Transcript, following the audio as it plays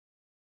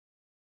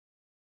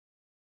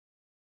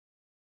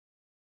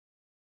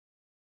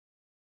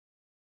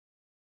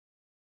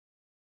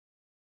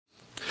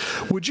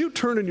Would you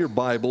turn in your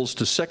Bibles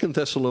to 2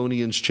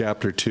 Thessalonians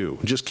chapter 2?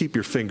 Just keep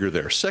your finger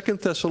there. 2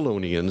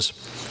 Thessalonians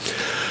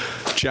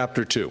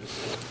chapter 2.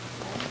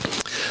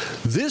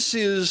 This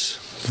is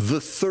the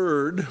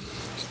third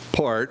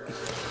part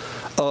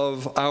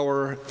of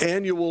our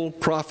annual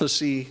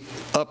prophecy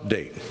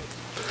update.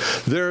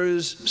 There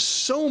is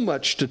so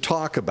much to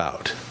talk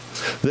about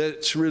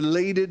that's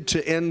related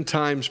to end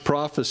times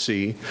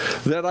prophecy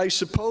that I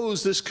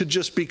suppose this could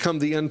just become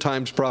the end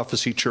times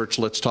prophecy church.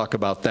 Let's talk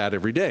about that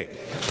every day.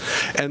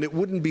 And it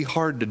wouldn't be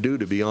hard to do,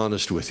 to be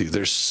honest with you.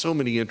 There's so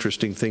many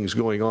interesting things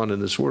going on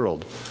in this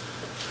world.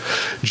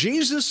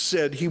 Jesus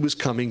said he was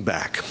coming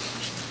back.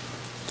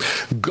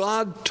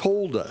 God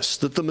told us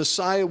that the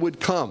Messiah would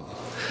come,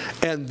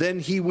 and then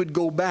he would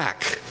go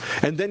back,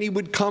 and then he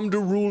would come to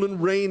rule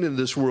and reign in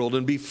this world.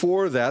 And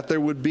before that, there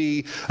would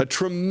be a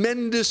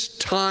tremendous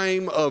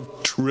time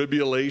of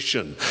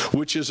tribulation,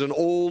 which is an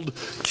old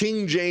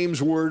King James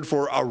word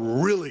for a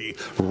really,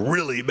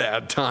 really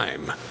bad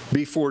time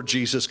before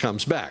Jesus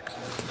comes back.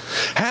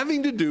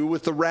 Having to do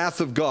with the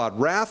wrath of God,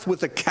 wrath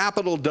with a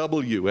capital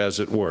W, as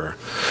it were,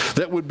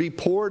 that would be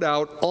poured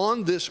out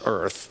on this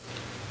earth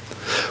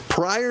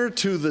prior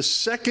to the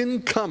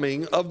second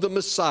coming of the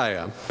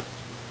Messiah,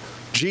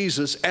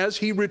 Jesus, as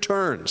he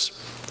returns.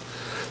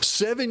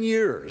 7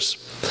 years,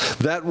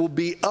 that will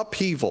be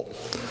upheaval,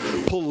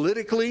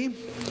 politically,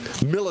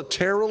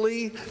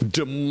 militarily,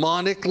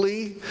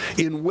 demonically,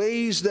 in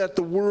ways that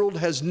the world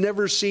has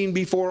never seen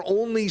before,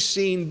 only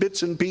seen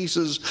bits and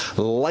pieces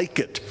like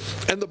it.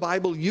 And the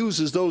Bible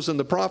uses those in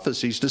the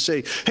prophecies to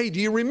say, hey, do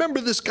you remember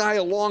this guy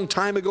a long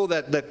time ago,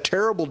 that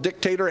terrible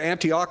dictator,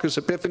 Antiochus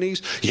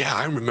Epiphanes? Yeah,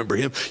 I remember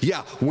him.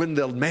 Yeah, when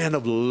the man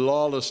of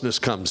lawlessness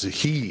comes,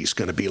 he's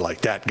going to be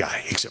like that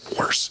guy, except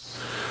worse.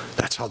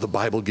 That's how the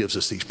Bible gives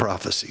us these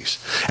prophecies.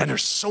 And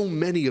there's so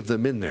many of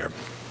them in there.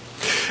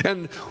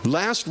 And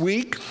last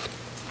week,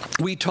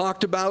 we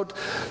talked about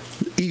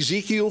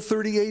Ezekiel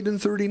 38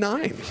 and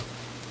 39.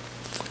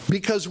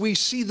 Because we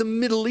see the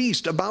Middle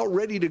East about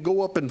ready to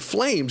go up in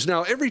flames.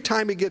 Now, every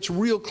time it gets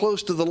real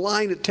close to the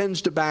line, it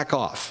tends to back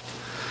off.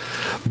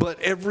 But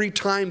every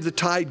time the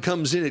tide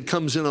comes in, it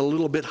comes in a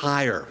little bit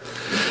higher.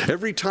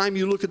 Every time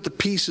you look at the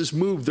pieces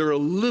move, they're a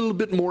little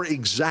bit more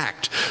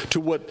exact to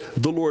what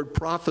the Lord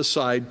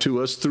prophesied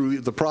to us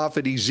through the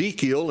prophet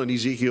Ezekiel in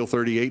Ezekiel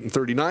 38 and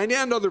 39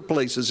 and other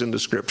places in the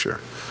Scripture.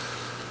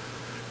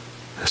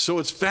 So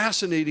it's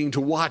fascinating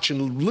to watch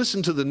and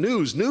listen to the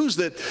news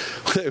that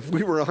if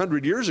we were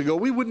 100 years ago,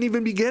 we wouldn't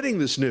even be getting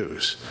this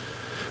news.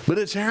 But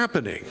it's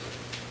happening.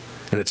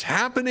 And it's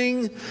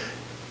happening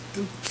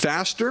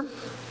faster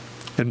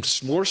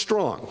and more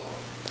strong,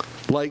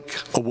 like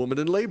a woman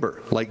in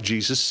labor, like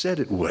Jesus said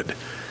it would,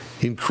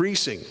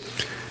 increasing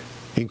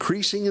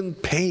in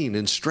pain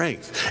and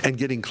strength, and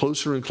getting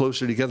closer and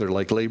closer together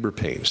like labor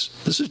pains.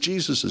 This is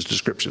Jesus'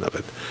 description of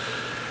it.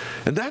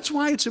 And that's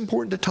why it's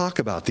important to talk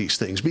about these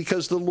things,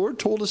 because the Lord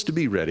told us to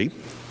be ready.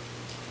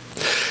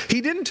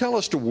 He didn't tell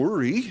us to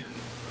worry.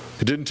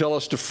 He didn't tell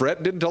us to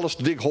fret. Didn't tell us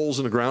to dig holes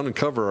in the ground and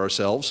cover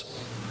ourselves.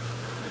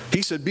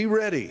 He said, be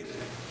ready.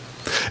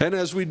 And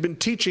as we've been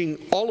teaching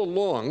all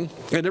along,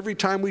 and every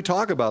time we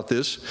talk about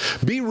this,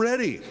 be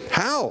ready.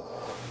 How?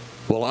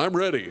 Well, I'm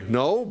ready.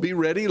 No, be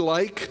ready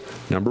like,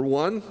 number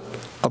one,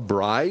 a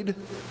bride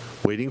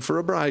waiting for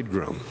a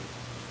bridegroom.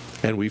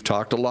 And we've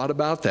talked a lot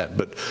about that.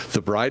 But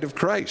the bride of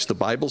Christ, the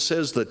Bible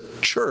says the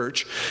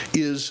church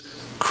is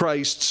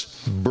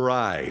Christ's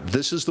bride.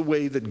 This is the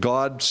way that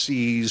God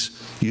sees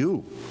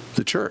you,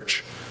 the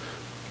church.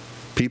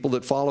 People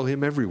that follow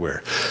him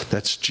everywhere.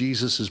 That's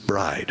Jesus'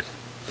 bride.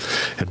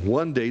 And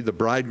one day the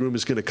bridegroom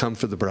is going to come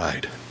for the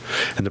bride.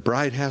 And the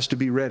bride has to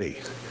be ready.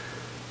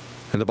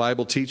 And the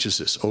Bible teaches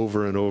this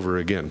over and over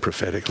again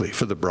prophetically,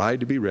 for the bride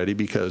to be ready,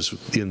 because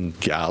in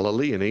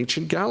Galilee, in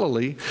ancient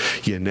Galilee,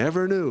 you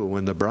never knew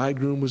when the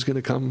bridegroom was going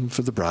to come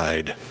for the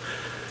bride.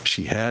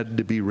 She had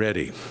to be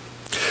ready.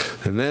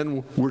 And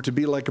then we're to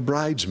be like a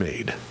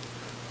bridesmaid.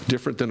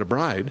 Different than a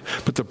bride,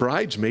 but the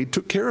bridesmaid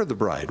took care of the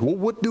bride. Well,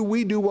 what do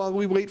we do while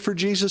we wait for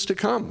Jesus to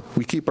come?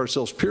 We keep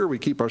ourselves pure, we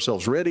keep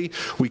ourselves ready,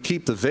 we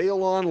keep the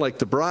veil on like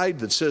the bride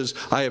that says,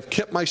 I have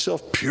kept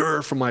myself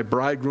pure for my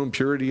bridegroom,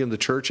 purity in the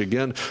church.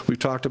 Again, we've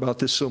talked about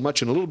this so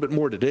much, and a little bit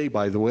more today,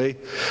 by the way.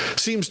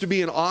 Seems to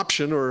be an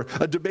option or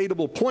a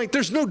debatable point.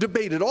 There's no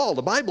debate at all.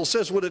 The Bible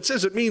says what it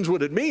says, it means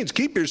what it means.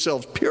 Keep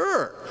yourselves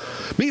pure.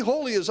 Be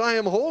holy as I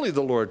am holy,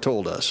 the Lord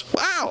told us.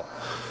 Wow.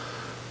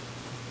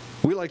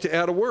 We like to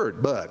add a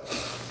word, but.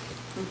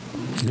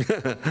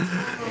 Yeah,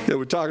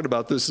 we're talking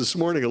about this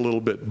morning a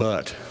little bit,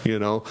 but,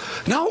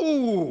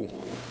 No!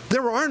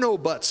 There are no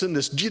buts in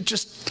this. You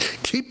just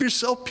keep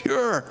yourself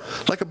pure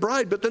like a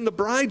bride. But then the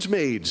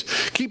bridesmaids,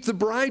 keep the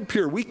bride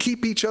pure. We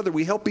keep each other.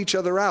 We help each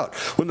other out.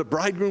 When the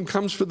bridegroom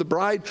comes for the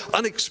bride,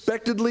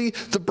 unexpectedly,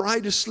 the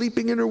bride is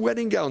sleeping in her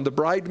wedding gown. The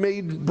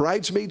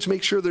bridesmaids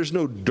make sure there's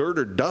no dirt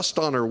or dust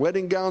on her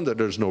wedding gown, that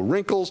there's no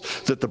wrinkles,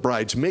 that the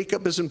bride's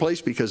makeup is in place,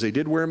 because they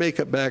did wear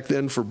makeup back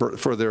then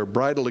for their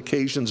bridal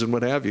occasions and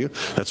what have you.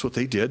 That's what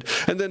they did.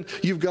 And then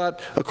you've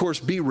got, of course,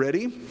 be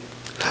ready.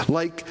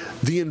 Like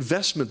the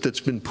investment that's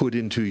been put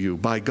into you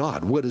by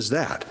God. What is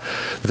that?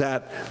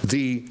 That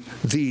the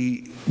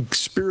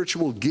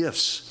spiritual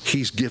gifts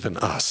He's given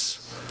us.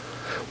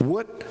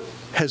 What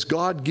has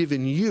God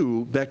given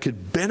you that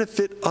could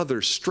benefit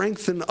others,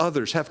 strengthen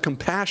others, have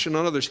compassion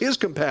on others, His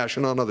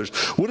compassion on others?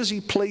 What has He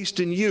placed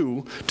in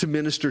you to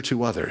minister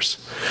to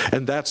others?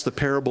 And that's the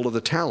parable of the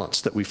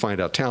talents that we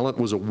find out. Talent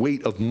was a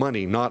weight of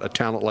money, not a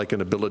talent like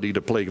an ability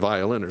to play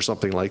violin or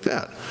something like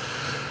that.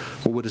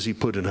 Well, what does He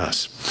put in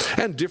us?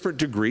 And different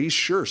degrees,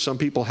 sure. Some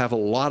people have a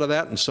lot of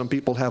that and some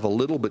people have a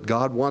little, but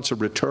God wants a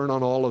return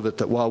on all of it,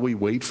 that while we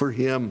wait for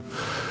Him,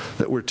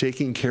 that we're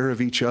taking care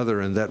of each other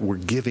and that we're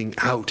giving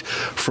out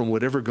from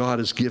whatever God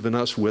has given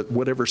us, with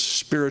whatever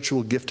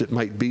spiritual gift it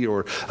might be,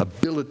 or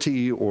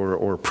ability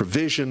or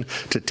provision,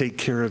 to take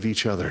care of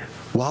each other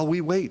while we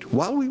wait.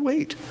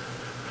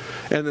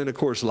 And then, of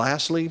course,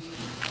 lastly,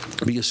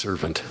 be a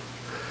servant,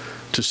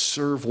 to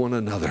serve one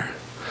another.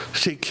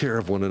 Take care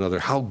of one another.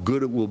 How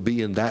good it will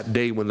be in that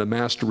day when the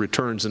master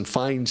returns and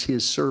finds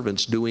his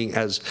servants doing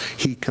as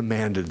he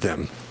commanded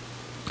them.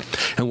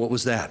 And what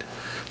was that?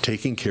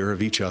 Taking care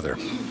of each other.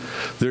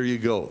 There you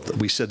go.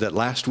 We said that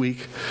last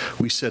week.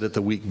 We said it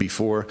the week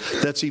before.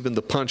 That's even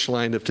the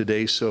punchline of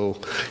today, so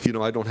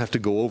I don't have to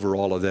go over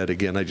all of that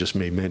again. I just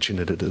may mention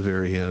it at the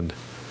very end.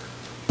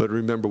 But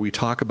remember, we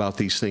talk about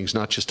these things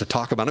not just to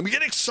talk about them. We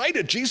get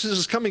excited. Jesus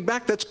is coming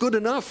back. That's good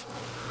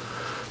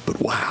enough. But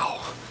wow.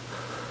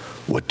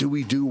 What do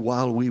we do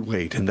while we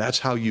wait? And that's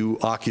how you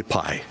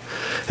occupy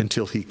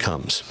until He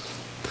comes.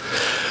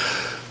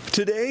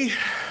 Today,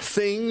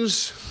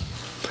 things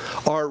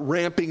are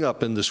ramping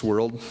up in this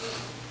world.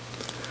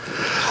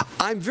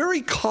 I'm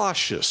very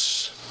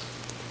cautious,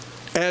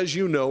 as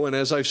you know, and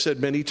as I've said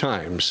many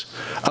times,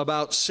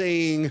 about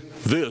saying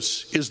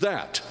this is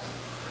that.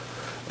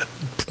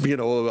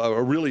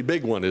 A really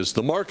big one is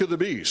the mark of the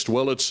beast.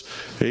 Well, it's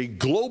a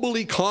global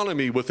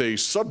economy with a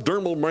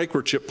subdermal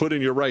microchip put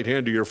in your right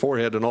hand to your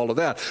forehead and all of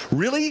that.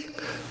 Really?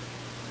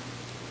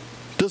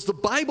 Does the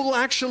Bible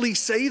actually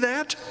say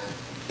that?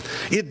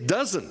 It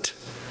doesn't.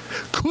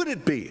 Could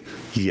it be?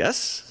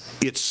 Yes,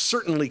 it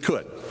certainly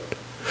could.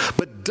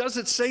 But does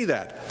it say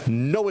that?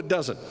 No, it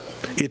doesn't.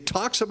 It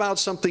talks about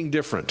something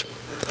different.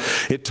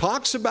 It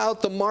talks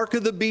about the mark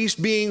of the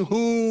beast being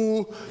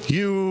who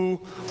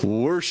you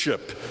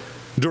worship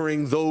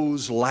during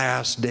those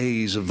last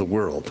days of the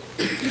world.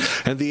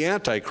 And the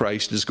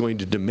Antichrist is going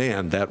to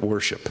demand that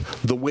worship,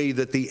 the way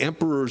that the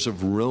emperors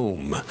of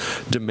Rome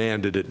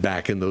demanded it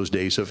back in those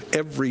days of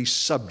every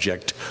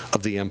subject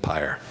of the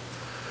empire.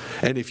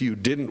 And if you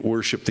didn't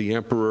worship the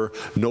emperor,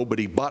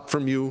 nobody bought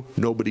from you,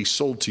 nobody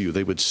sold to you.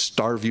 They would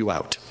starve you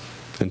out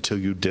until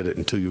you did it,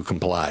 until you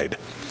complied.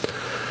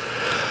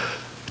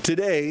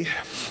 Today,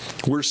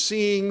 we're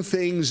seeing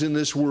things in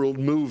this world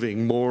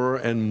moving more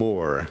and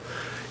more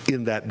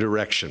in that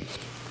direction.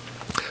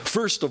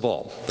 First of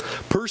all,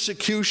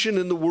 persecution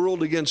in the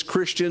world against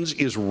Christians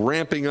is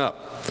ramping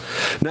up.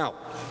 Now,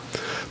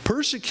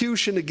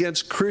 persecution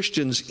against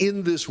Christians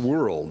in this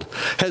world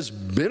has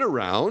been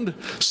around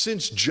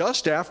since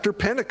just after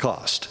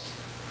Pentecost.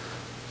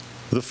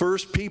 The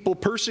first people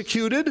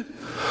persecuted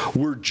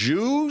were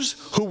Jews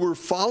who were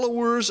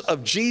followers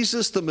of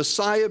Jesus, the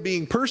Messiah,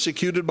 being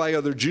persecuted by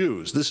other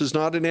Jews. This is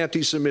not an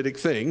anti-Semitic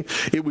thing.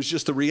 It was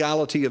just the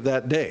reality of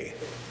that day.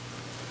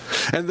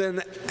 And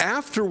then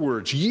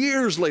afterwards,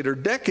 years later,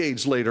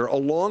 decades later,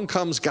 along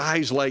comes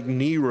guys like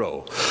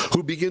Nero,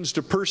 who begins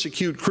to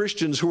persecute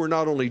Christians who are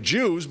not only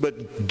Jews,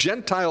 but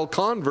Gentile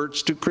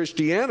converts to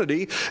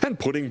Christianity, and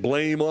putting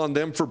blame on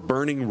them for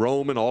burning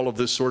Rome and all of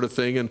this sort of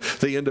thing, and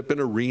they end up in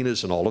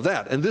arenas and all of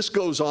that. And this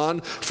goes on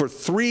for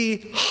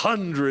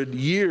 300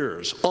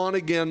 years, on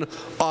again,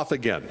 off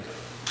again.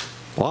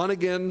 On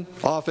again,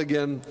 off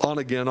again, on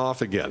again,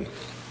 off again.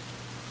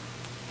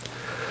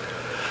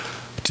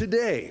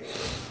 Today,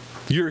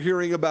 you're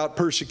hearing about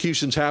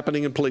persecutions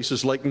happening in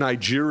places like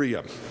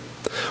Nigeria,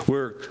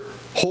 where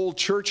whole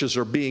churches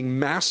are being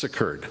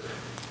massacred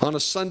on a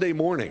Sunday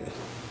morning.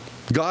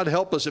 God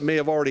help us, it may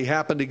have already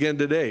happened again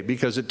today,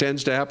 because it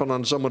tends to happen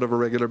on somewhat of a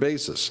regular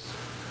basis.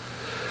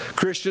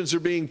 Christians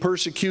are being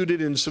persecuted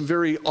in some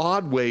very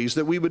odd ways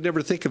that we would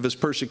never think of as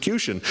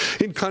persecution,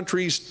 in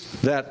countries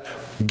that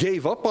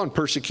gave up on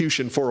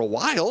persecution for a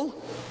while,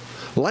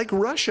 like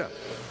Russia.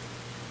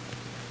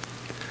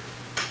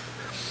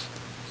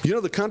 You know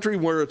the country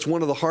where it's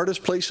one of the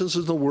hardest places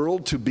in the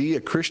world to be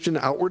a Christian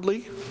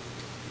outwardly?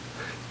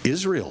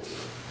 Israel.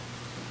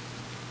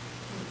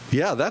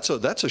 Yeah, that's a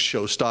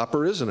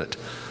showstopper, isn't it?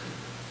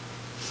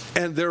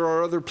 And there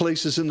are other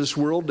places in this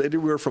world,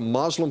 anywhere from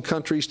Muslim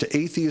countries to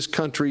atheist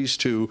countries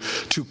to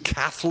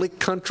Catholic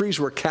countries,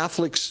 where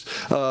Catholics,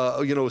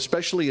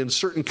 especially in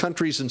certain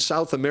countries in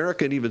South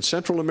America and even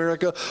Central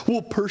America,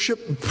 will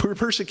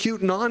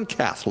persecute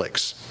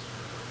non-Catholics.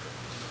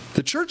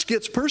 The church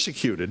gets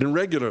persecuted, and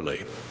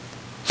regularly.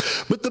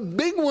 But the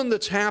big one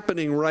that's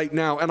happening right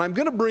now, and I'm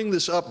going to bring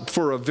this up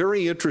for a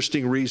very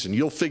interesting reason,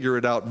 you'll figure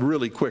it out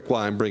really quick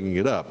why I'm bringing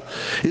it up,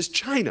 is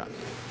China.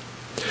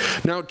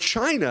 Now,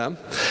 China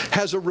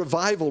has a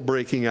revival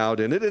breaking out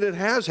in it, and it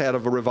has had a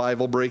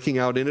revival breaking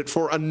out in it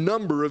for a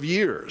number of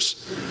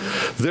years.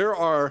 There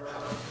are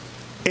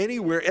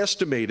anywhere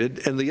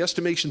estimated, and the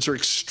estimations are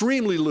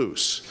extremely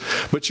loose,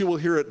 but you will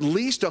hear at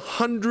least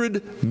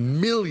 100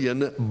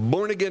 million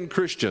born-again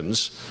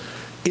Christians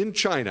in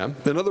China.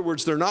 In other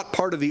words, they're not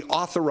part of the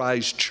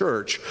authorized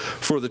church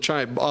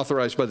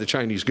authorized by the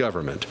Chinese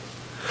government.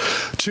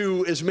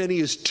 To as many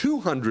as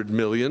 200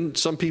 million,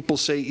 some people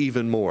say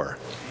even more.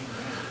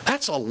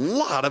 That's a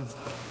lot of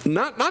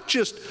not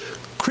just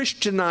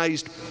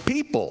Christianized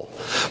people,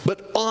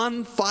 but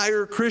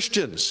on-fire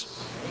Christians.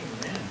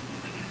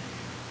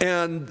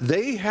 And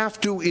they have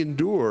to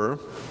endure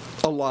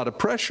a lot of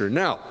pressure.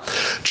 Now,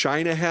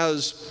 China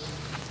has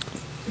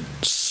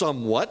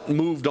somewhat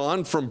moved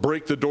on from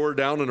break the door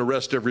down and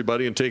arrest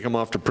everybody and take them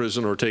off to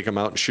prison or take them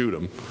out and shoot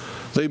them.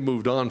 They've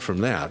moved on from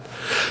that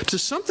to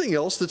something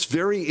else that's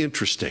very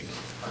interesting.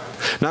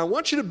 Now, I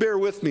want you to bear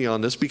with me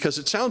on this because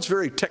it sounds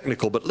very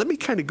technical, but let me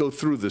kind of go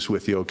through this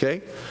with you,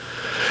 okay?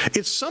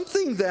 It's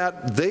something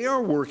that they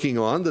are working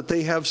on, that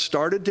they have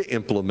started to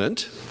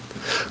implement,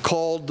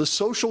 called the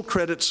social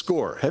credit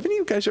score. Have any of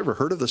you guys ever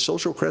heard of the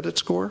social credit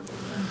score?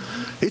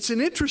 It's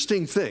an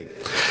interesting thing.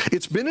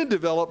 It's been in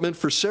development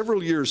for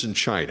several years in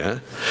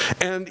China,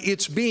 and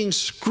it's being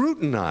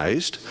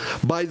scrutinized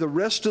by the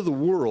rest of the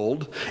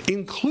world,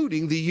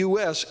 including the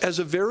U.S., as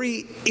a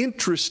very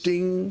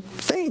interesting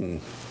thing.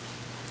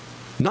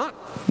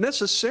 Not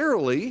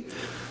necessarily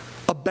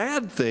a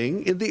bad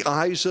thing in the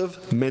eyes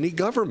of many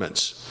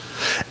governments.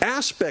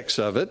 Aspects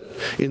of it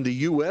in the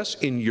U.S.,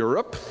 in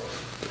Europe,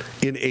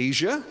 in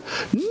Asia,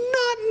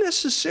 not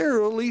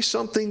necessarily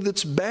something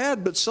that's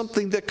bad, but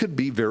something that could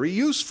be very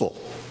useful.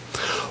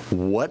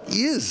 What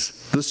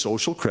is the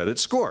social credit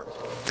score?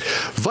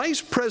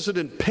 Vice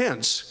President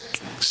Pence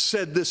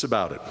said this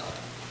about it.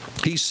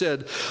 He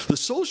said, the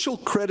social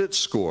credit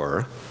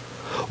score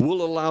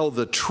will allow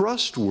the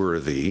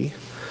trustworthy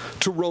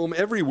to roam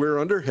everywhere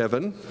under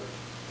heaven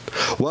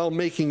while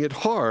making it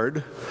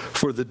hard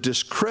for the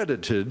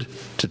discredited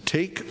to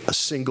take a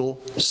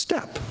single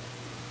step.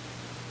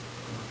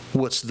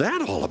 What's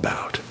that all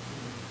about?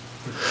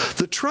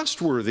 The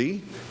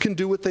trustworthy can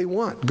do what they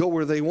want, go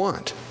where they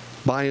want,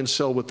 buy and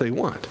sell what they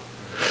want.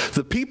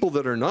 The people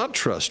that are not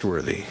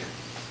trustworthy,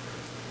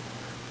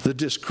 the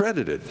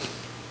discredited,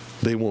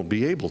 they won't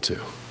be able to.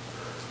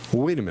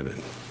 Wait a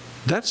minute.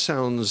 That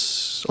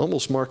sounds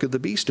almost Mark of the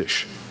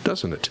Beast-ish,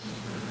 doesn't it?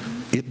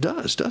 It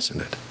does, doesn't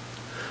it?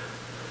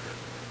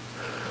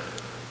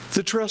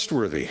 The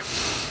trustworthy.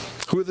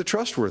 Who are the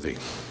trustworthy?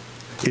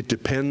 It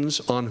depends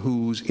on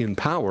who's in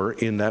power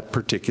in that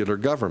particular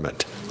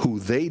government, who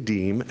they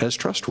deem as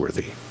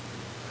trustworthy.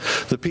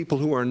 The people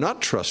who are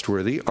not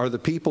trustworthy are the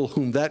people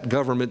whom that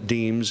government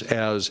deems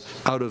as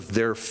out of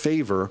their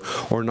favor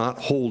or not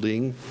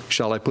holding,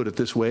 shall I put it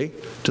this way,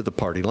 to the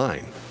party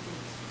line.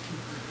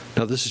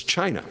 Now, this is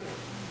China.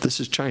 This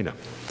is China.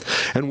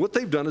 And what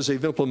they've done is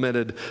they've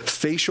implemented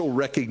facial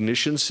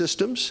recognition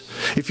systems.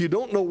 If you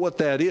don't know what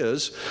that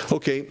is,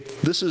 okay,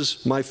 this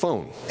is my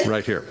phone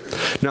right here.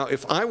 Now,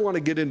 if I want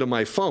to get into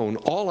my phone,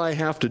 all I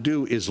have to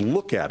do is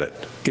look at it.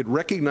 It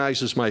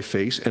recognizes my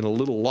face and a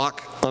little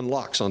lock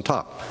unlocks on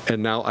top.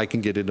 And now I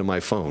can get into my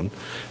phone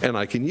and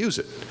I can use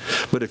it.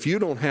 But if you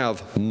don't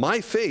have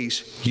my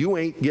face, you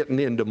ain't getting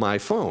into my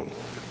phone.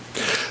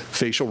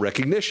 Facial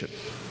recognition.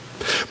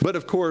 But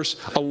of course,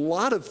 a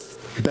lot of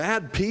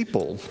bad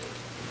people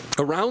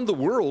around the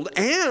world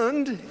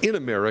and in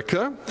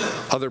America,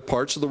 other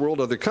parts of the world,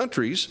 other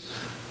countries,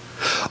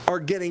 are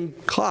getting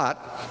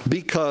caught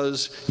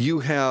because you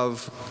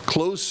have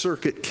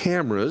closed-circuit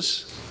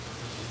cameras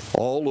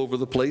all over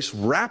the place,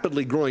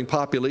 rapidly growing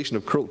population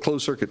of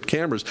closed-circuit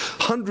cameras,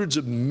 hundreds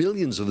of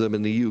millions of them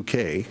in the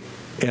UK,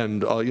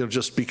 and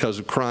just because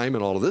of crime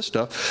and all of this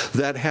stuff,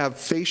 that have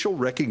facial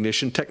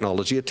recognition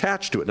technology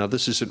attached to it. Now,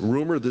 this isn't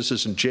rumor, this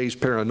isn't Jay's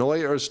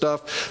paranoia or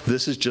stuff,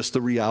 this is just the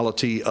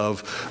reality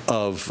of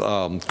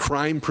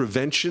crime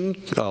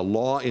prevention,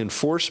 law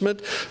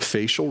enforcement.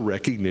 Facial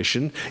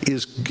recognition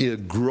is a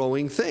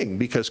growing thing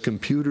because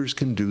computers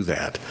can do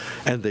that,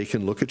 and they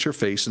can look at your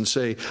face and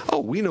say, oh,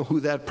 we know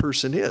who that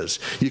person is.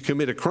 You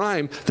commit a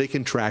crime, they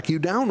can track you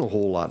down a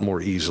whole lot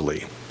more easily.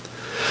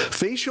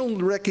 Facial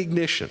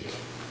recognition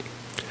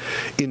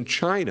in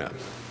China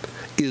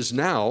is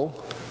now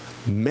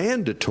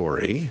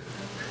mandatory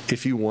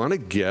if you want to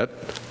get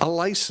a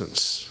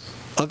license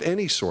of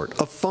any sort,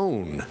 a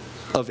phone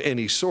of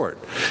any sort.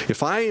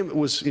 If I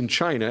was in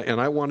China and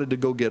I wanted to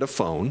go get a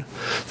phone,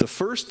 the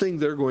first thing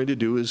they're going to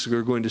do is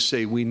they're going to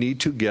say, we need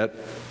to get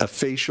a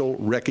facial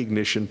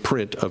recognition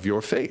print of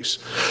your face.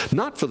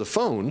 Not for the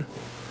phone,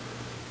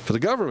 for the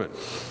government.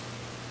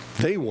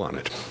 They want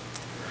it.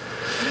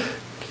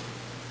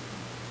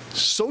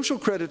 Social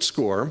credit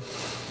score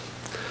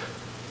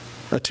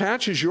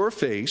attaches your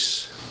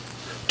face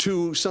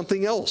to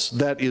something else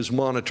that is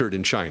monitored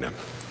in China.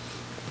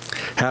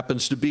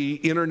 Happens to be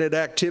internet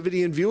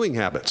activity and viewing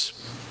habits.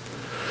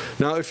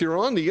 Now, if you're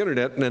on the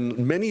internet, and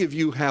many of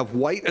you have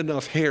white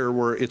enough hair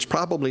where it's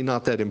probably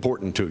not that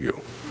important to you,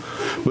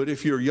 But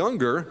if you're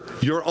younger,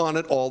 you're on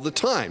it all the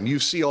time. You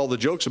see all the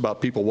jokes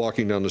about people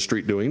walking down the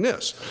street doing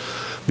this,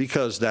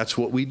 because that's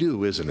what we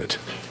do, isn't it?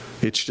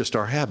 It's just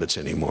our habits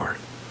anymore.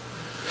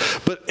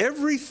 But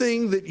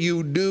everything that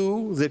you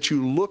do, that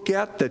you look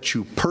at, that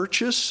you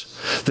purchase,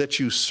 that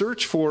you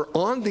search for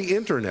on the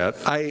internet,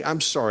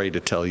 I'm sorry to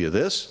tell you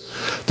this,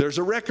 there's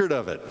a record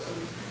of it.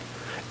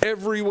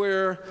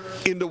 Everywhere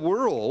in the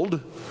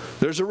world,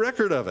 there's a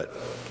record of it.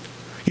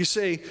 You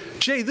say,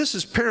 Jay, this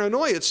is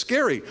paranoia, it's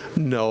scary.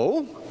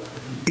 No,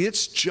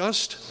 it's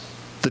just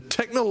the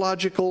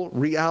technological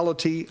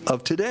reality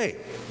of today.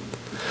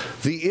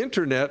 The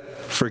internet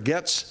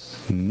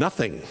forgets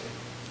nothing.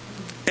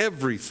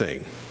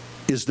 Everything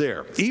is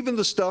there. Even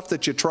the stuff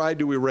that you tried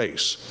to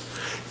erase,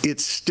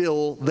 it's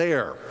still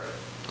there.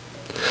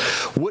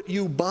 What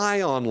you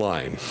buy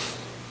online,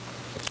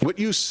 what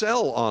you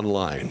sell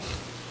online,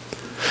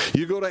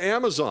 you go to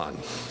Amazon,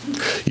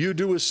 you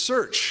do a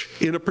search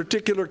in a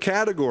particular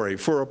category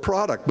for a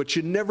product, but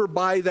you never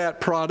buy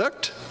that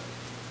product.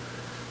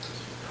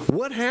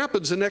 What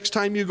happens the next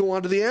time you go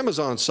onto the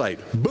Amazon site?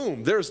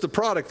 Boom, there's the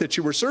product that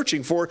you were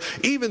searching for,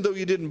 even though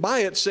you didn't buy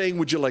it, saying,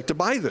 would you like to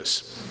buy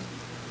this?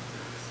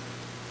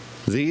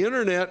 The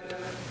internet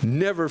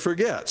never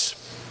forgets.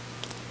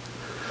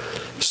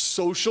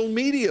 Social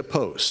media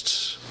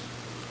posts.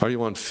 Are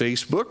you on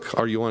Facebook?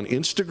 Are you on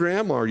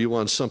Instagram? Are you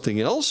on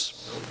something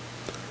else?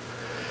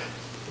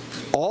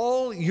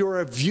 All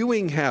your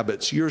viewing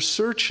habits, your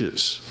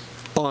searches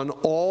on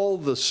all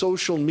the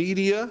social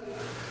media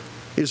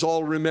is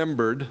all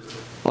remembered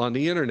on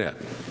the internet.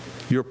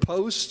 Your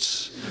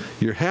posts,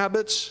 your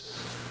habits,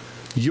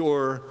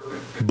 your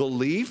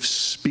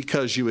beliefs,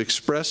 because you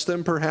express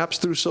them perhaps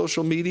through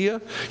social media.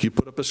 You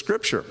put up a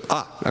scripture.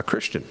 A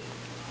Christian.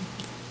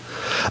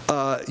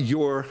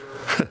 Your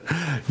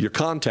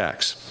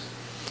contacts,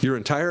 your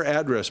entire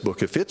address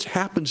book, if it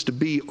happens to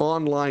be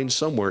online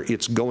somewhere,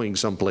 it's going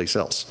someplace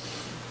else.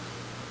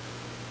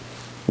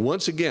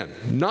 Once again,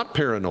 not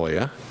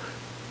paranoia,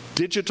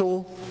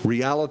 digital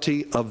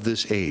reality of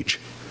this age.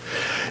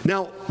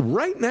 Now,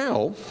 right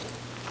now,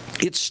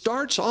 it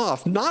starts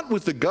off not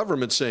with the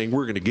government saying,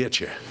 we're going to get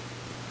you,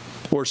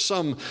 or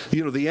some,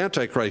 the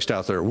Antichrist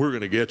out there, we're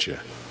going to get you.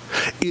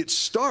 It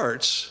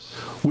starts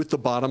with the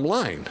bottom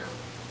line,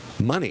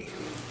 money.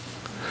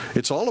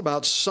 It's all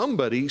about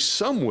somebody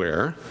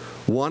somewhere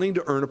wanting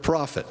to earn a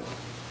profit.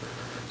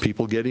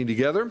 People getting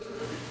together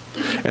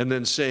and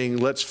then saying,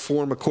 let's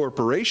form a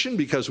corporation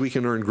because we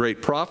can earn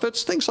great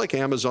profits, things like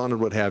Amazon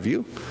and what have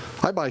you.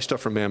 I buy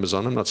stuff from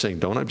Amazon. I'm not saying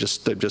don't. I'm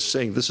just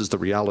saying this is the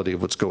reality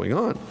of what's going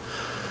on.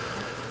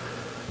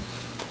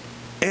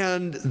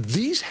 And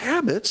these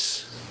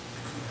habits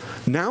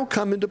now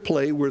come into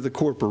play where the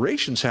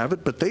corporations have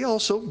it, but they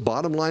also,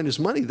 bottom line is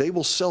money. They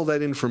will sell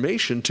that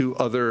information to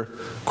other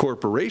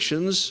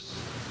corporations,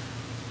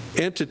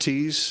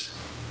 entities,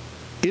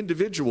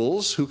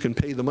 individuals who can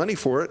pay the money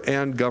for it,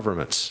 and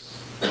governments.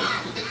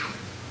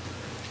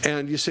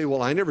 And you say,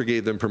 well, I never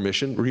gave them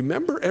permission.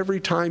 Remember,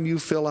 every time you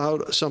fill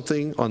out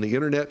something on the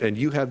internet and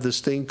you have this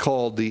thing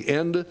called the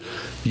End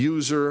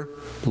User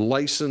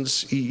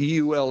License,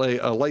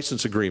 EULA,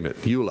 license agreement,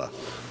 EULA,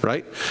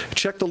 right?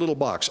 Check the little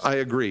box, I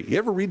agree. You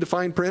ever read the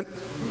fine print?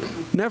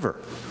 Never.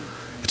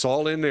 It's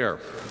all in there.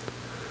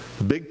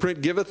 The big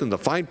print giveth and the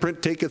fine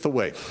print taketh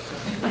away.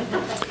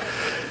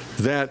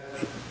 That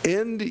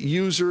End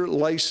User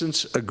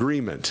License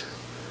Agreement,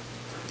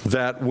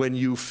 that when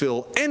you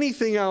fill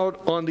anything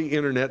out on the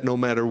internet, no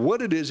matter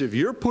what it is, if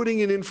you're putting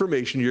in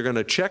information, you're going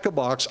to check a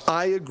box,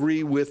 I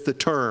agree with the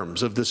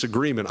terms of this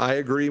agreement. I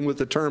agree with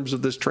the terms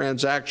of this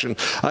transaction.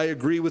 I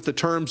agree with the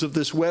terms of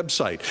this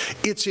website.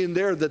 It's in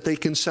there that they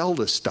can sell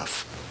this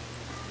stuff.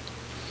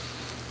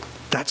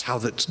 That's how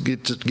that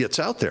gets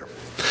out there.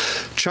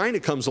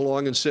 China comes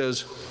along and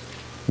says,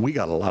 we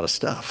got a lot of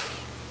stuff.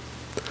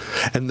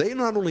 And they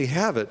not only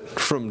have it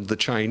from the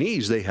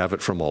Chinese, they have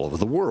it from all over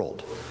the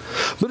world.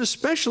 But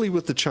especially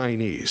with the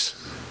Chinese.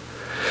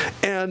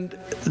 And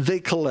they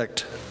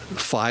collect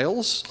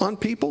files on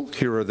people.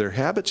 Here are their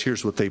habits.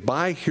 Here's what they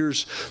buy.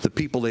 Here's the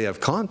people they have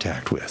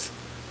contact with.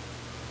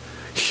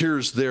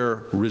 Here's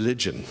their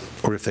religion,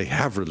 or if they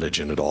have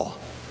religion at all,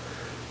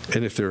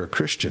 and if they're a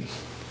Christian.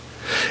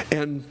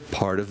 And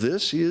part of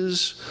this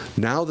is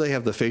now they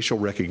have the facial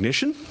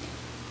recognition.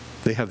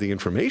 They have the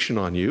information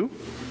on you.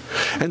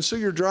 And so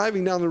you're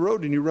driving down the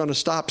road and you run a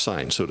stop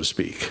sign, so to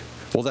speak.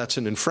 Well, that's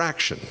an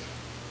infraction.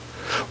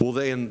 Well,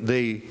 then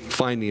they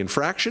find the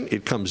infraction.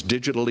 It comes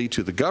digitally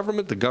to the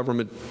government. The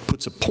government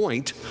puts a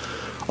point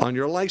on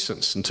your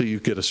license. Until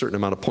you get a certain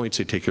amount of points,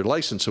 they take your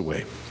license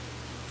away.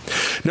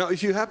 Now,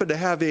 if you happen to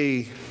have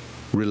a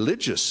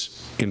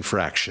religious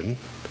infraction,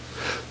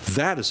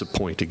 that is a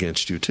point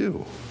against you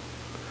too.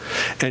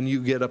 And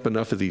you get up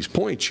enough of these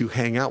points, you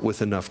hang out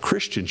with enough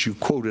Christians, you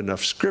quote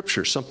enough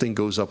scripture, something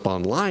goes up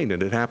online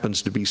and it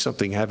happens to be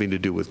something having to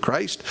do with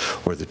Christ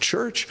or the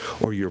church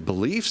or your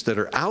beliefs that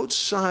are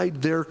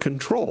outside their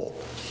control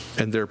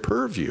and their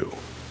purview.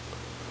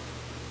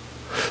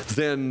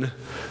 then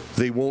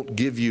they won't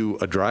give you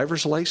a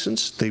driver's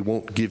license, they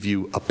won't give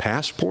you a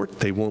passport,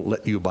 they won't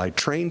let you buy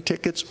train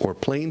tickets or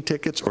plane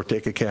tickets or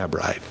take a cab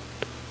ride.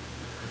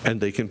 And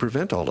they can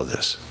prevent all of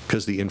this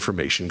because the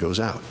information goes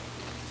out.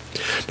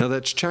 Now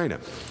that's China.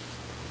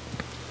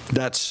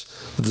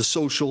 That's the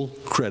social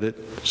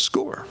credit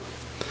score.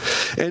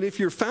 And if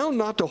you're found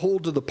not to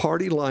hold to the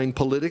party line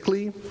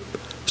politically,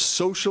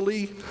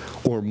 socially,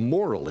 or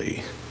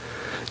morally,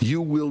 you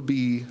will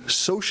be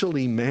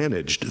socially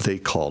managed, they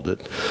called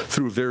it,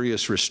 through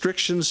various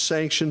restrictions,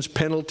 sanctions,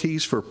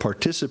 penalties for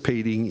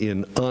participating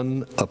in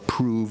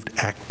unapproved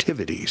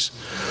activities,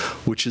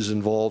 which is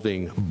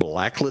involving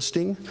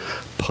blacklisting,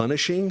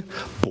 punishing,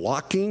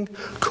 blocking,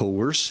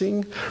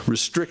 coercing,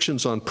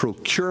 restrictions on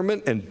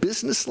procurement and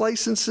business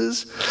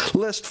licenses,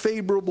 less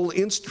favorable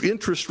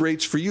interest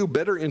rates for you,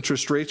 better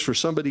interest rates for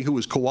somebody who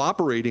is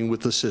cooperating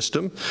with the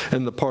system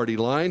and the party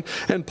line,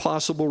 and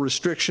possible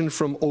restriction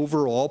from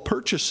overall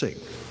purchasing.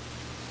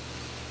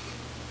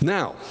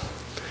 Now,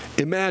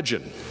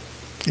 imagine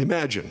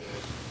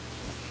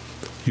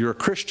you're a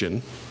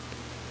Christian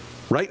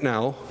right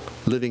now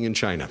living in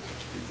China.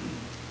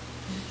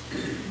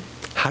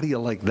 How do you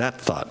like that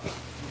thought?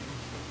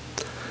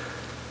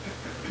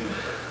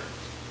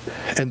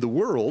 And the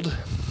world,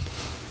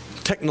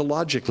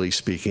 technologically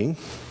speaking,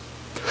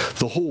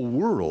 the whole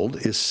world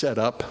is set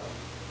up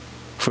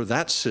for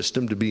that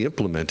system to be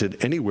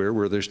implemented anywhere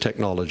where there's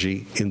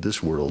technology in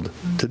this world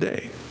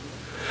today.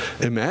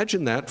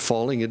 Imagine that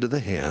falling into the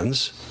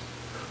hands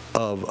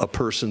of a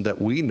person that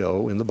we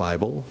know in the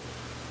Bible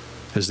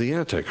as the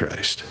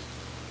Antichrist,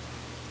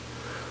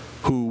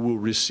 who will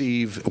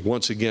receive,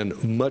 once again,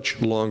 much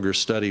longer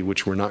study,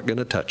 which we're not going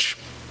to touch,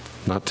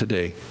 not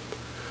today,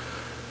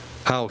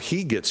 how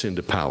he gets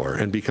into power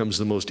and becomes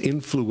the most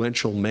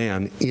influential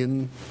man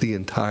in the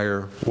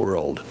entire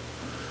world.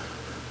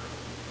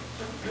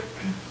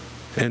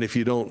 And if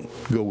you don't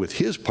go with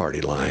his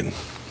party line,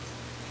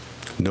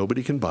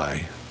 nobody can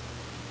buy,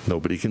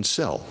 nobody can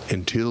sell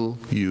until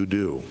you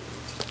do.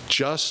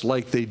 Just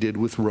like they did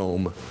with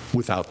Rome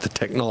without the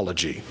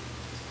technology.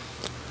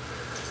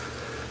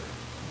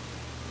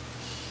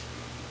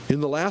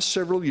 In the last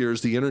several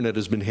years, the internet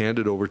has been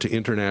handed over to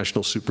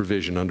international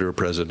supervision under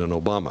President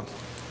Obama.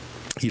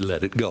 He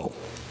let it go.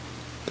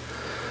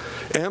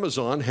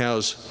 Amazon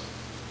has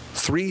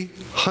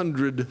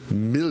 300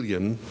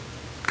 million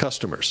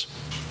customers.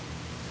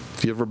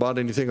 If you ever bought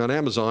anything on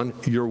Amazon,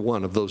 you're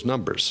one of those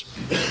numbers.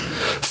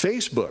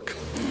 Facebook,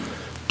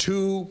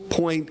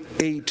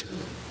 2.8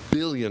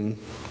 billion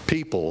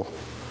people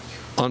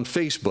on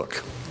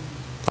Facebook.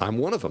 I'm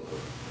one of them.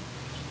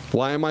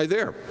 Why am I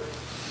there?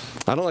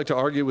 I don't like to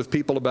argue with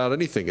people about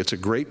anything. It's a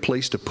great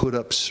place to put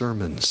up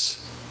sermons,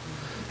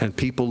 and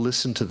people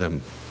listen to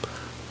them.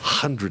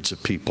 Hundreds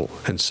of people,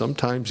 and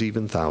sometimes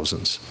even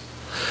thousands.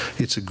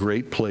 It's a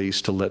great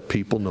place to let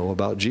people know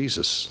about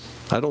Jesus.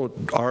 I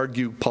don't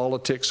argue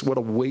politics. What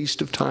a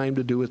waste of time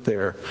to do it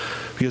there,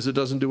 because it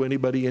doesn't do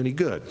anybody any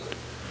good.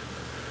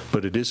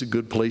 But it is a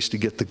good place to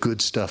get the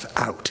good stuff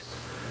out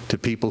to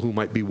people who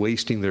might be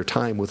wasting their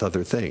time with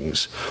other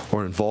things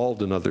or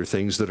involved in other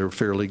things that are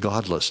fairly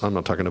godless. I'm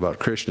not talking about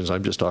Christians.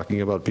 I'm just talking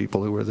about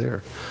people who are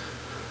there.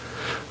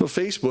 Well,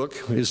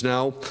 Facebook is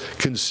now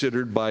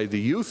considered by the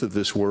youth of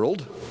this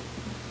world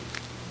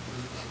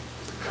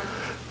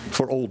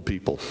for old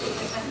people.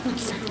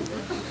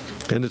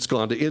 And it's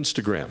gone to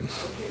Instagram.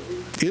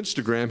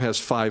 Instagram has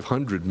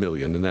 500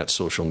 million in that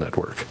social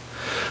network.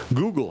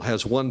 Google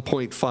has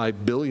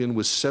 1.5 billion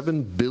with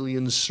 7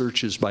 billion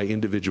searches by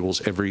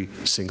individuals every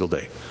single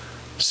day.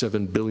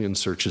 7 billion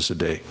searches a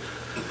day.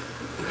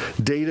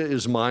 Data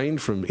is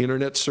mined from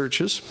internet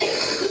searches,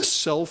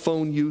 cell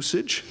phone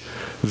usage,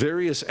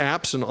 various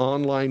apps and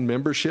online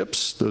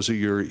memberships. Those are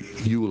your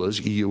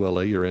EULAs,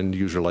 E-U-L-A, your end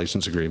user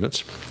license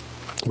agreements,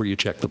 where you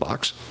check the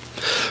box.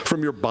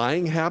 From your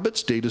buying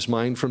habits, data's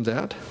mined from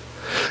that.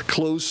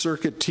 Closed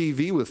circuit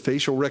TV with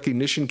facial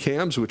recognition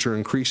cams, which are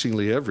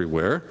increasingly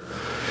everywhere.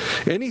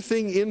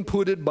 Anything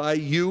inputted by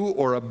you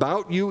or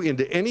about you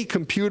into any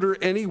computer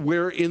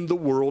anywhere in the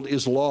world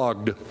is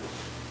logged.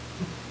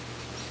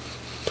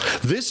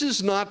 This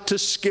is not to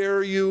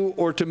scare you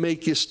or to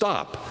make you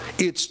stop.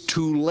 It's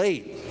too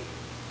late.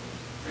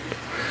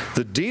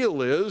 The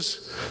deal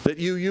is that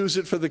you use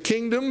it for the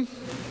kingdom,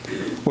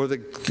 or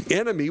the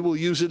enemy will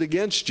use it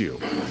against you.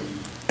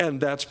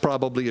 And that's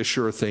probably a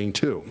sure thing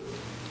too.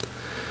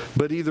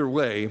 But either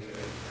way,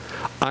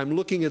 I'm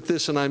looking at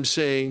this and I'm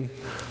saying,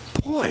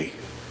 boy,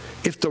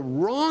 if the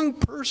wrong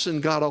person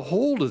got a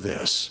hold of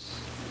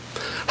this,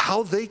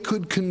 how they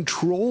could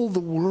control the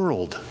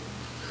world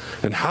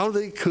and how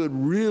they could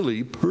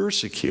really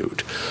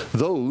persecute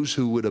those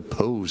who would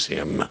oppose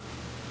him.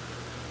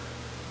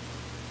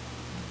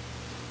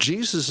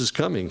 Jesus is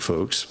coming,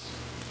 folks.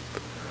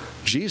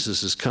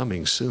 Jesus is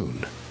coming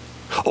soon.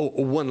 Oh,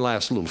 one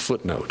last little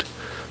footnote.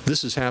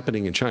 This is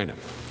happening in China.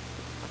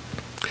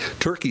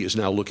 Turkey is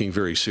now looking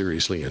very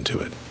seriously into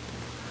it.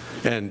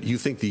 And you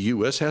think the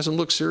U.S. hasn't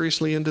looked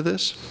seriously into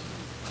this?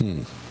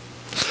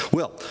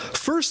 Well,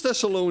 1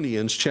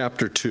 Thessalonians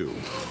chapter 2.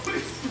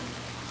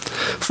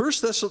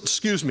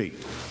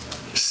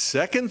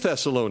 Second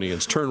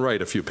Thessalonians, turn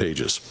right a few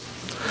pages.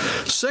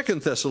 2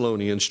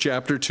 Thessalonians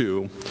chapter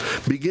 2,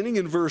 beginning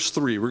in verse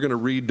 3. We're going to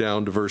read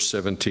down to verse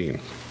 17.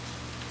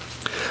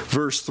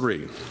 Verse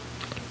 3.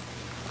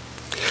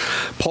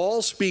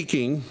 Paul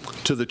speaking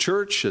to the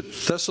church at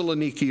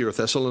Thessaloniki or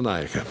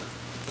Thessalonica.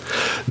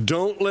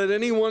 Don't let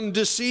anyone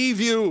deceive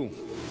you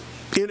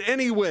in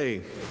any way,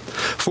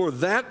 for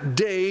that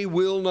day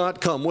will not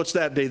come. What's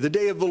that day? The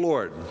day of the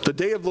Lord. The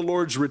day of the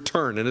Lord's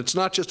return. And it's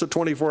not just a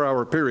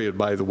 24-hour period,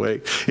 by the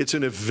way. It's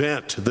an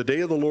event. The day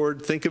of the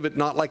Lord, think of it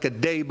not like a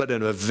day, but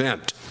an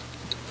event.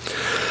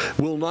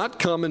 Will not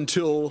come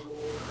until,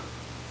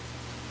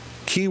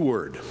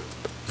 keyword,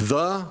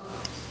 the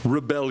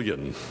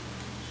rebellion,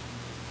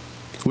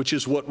 which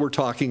is what we're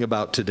talking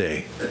about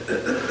today.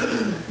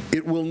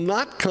 It will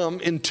not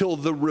come until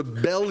the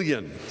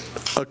rebellion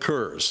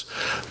occurs.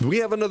 We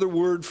have another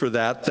word for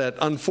that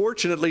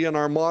unfortunately in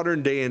our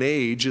modern day and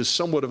age is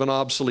somewhat of an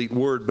obsolete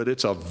word, but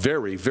it's a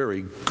very,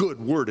 very good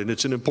word, and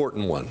it's an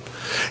important one.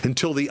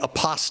 Until the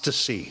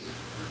apostasy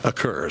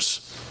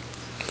occurs.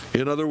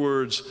 In other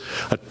words,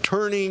 a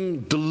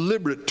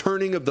deliberate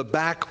turning of the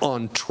back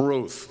on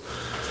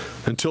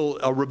truth. Until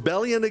a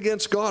rebellion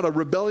against God, a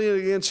rebellion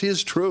against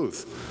His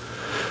truth.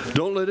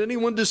 Don't let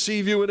anyone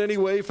deceive you in any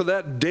way, for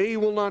that day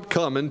will not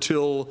come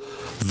until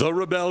the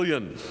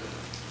rebellion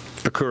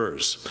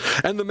occurs.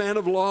 And the man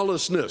of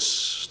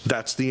lawlessness,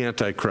 that's the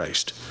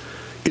Antichrist,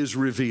 is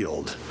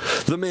revealed.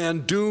 The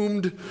man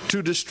doomed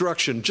to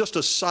destruction. Just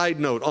a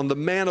side note on the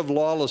man of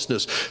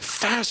lawlessness.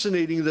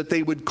 Fascinating that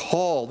they would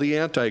call the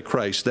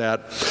Antichrist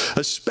that,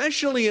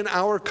 especially in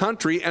our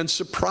country, and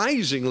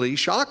surprisingly,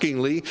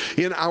 shockingly,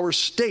 in our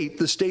state,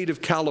 the state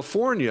of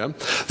California,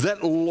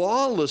 that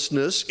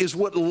lawlessness is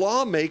what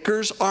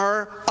lawmakers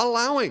are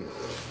allowing.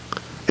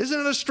 Isn't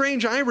it a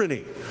strange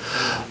irony?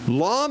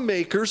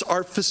 Lawmakers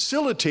are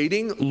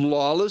facilitating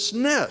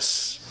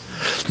lawlessness.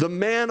 The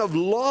man of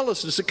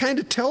lawlessness, it kind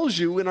of tells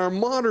you in our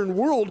modern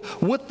world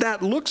what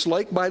that looks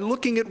like by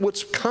looking at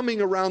what's coming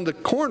around the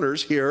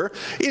corners here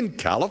in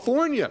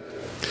California.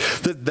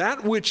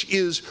 That which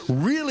is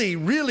really,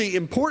 really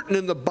important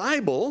in the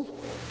Bible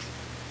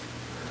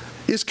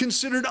is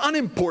considered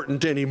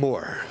unimportant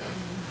anymore.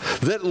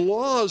 That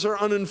laws are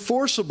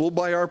unenforceable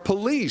by our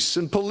police,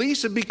 and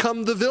police have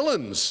become the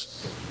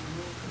villains.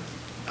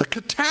 A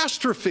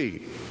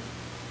catastrophe.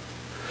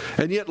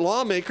 And yet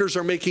lawmakers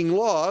are making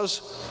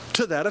laws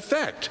to that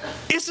effect.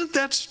 Isn't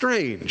that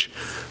strange?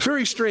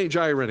 Very strange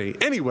irony.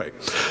 Anyway,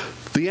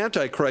 the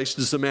Antichrist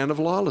is the man of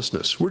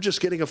lawlessness. We're just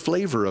getting a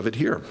flavor of it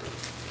here.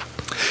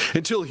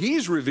 Until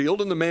he's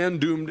revealed and the man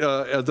doomed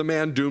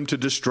to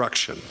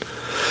destruction.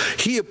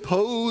 He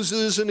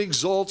opposes and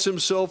exalts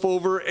himself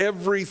over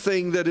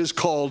everything that is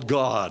called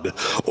God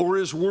or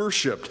is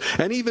worshipped,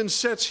 and even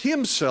sets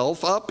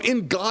himself up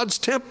in God's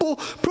temple,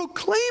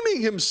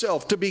 proclaiming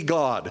himself to be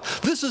God.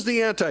 This is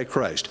the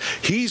Antichrist.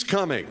 He's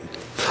coming.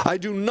 I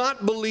do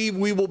not believe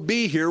we will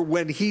be here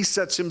when he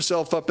sets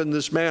himself up in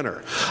this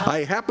manner.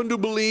 I happen to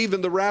believe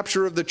in the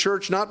rapture of the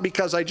church, not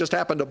because I just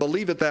happen to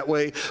believe it that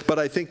way, but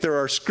I think there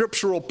are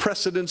scriptural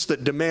precedents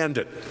that demand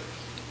it.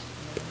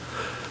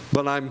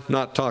 But I'm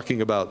not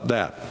talking about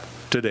that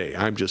today.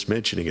 I'm just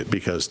mentioning it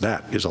because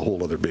that is a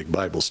whole other big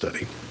Bible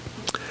study.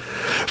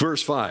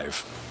 Verse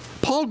 5,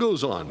 Paul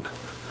goes on,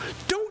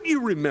 "Don't you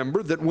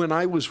remember that when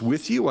I was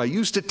with you, I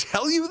used to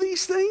tell you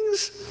these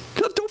things?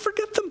 Don't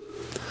forget them.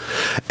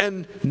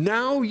 And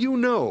now you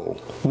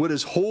know what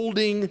is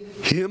holding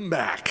him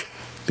back,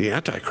 the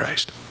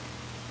Antichrist,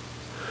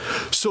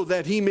 so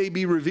that he may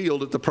be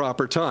revealed at the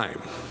proper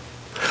time.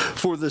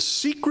 For the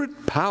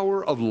secret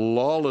power of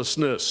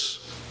lawlessness."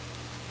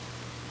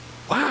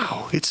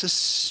 Wow, it's a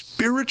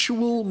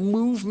spiritual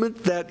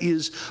movement that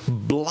is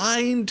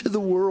blind to the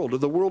world, or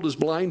the world is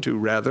blind to,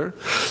 rather.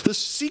 The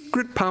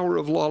secret power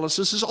of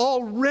lawlessness is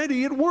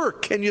already at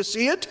work. Can you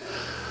see it?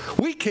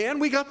 We can.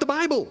 We got the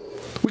Bible.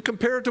 We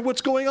compare it to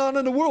what's going on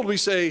in the world. We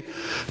say,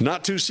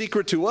 not too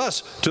secret to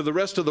us, to the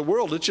rest of the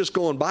world. It's just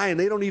going by and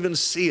they don't even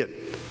see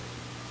it.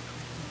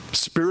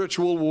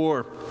 Spiritual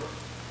war.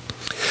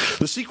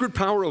 The secret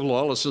power of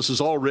lawlessness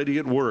is already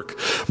at work,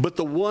 but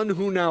the one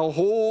who now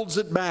holds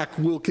it back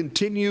will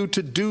continue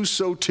to do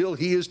so till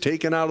he is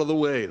taken out of the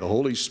way, the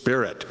Holy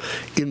Spirit,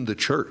 in the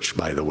church,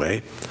 by the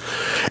way.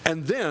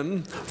 And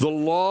then the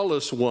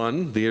lawless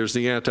one, there's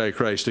the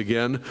Antichrist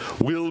again,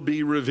 will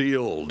be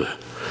revealed,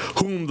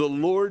 whom the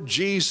Lord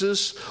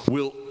Jesus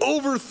will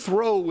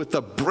overthrow with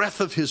the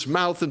breath of his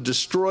mouth and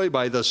destroy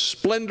by the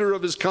splendor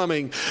of his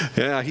coming.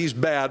 Yeah, he's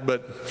bad,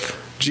 but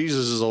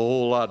Jesus is a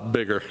whole lot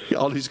bigger.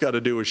 All he's got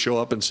to do is show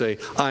up and say,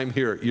 "I'm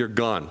here, you're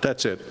gone."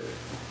 That's it.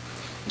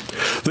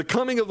 The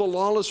coming of the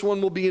lawless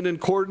one will be in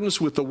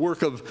accordance with the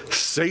work of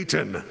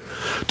Satan,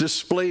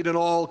 displayed in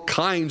all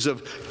kinds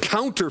of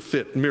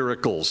counterfeit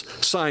miracles,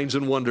 signs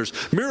and wonders.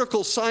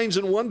 Miracles, signs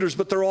and wonders,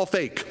 but they're all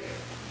fake.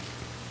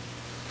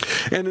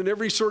 And in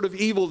every sort of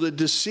evil that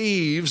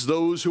deceives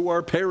those who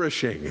are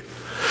perishing.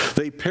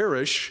 They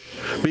perish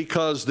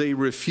because they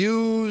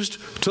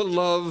refused to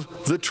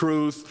love the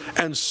truth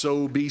and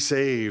so be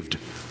saved.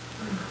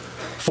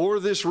 For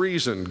this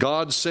reason,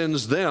 God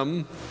sends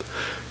them.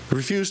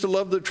 Refuse to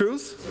love the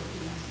truth?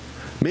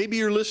 Maybe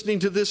you're listening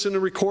to this in a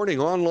recording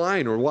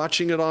online or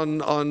watching it on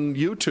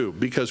YouTube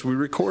because we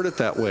record it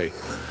that way.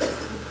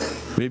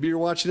 Maybe you're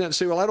watching that and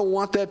say, well, I don't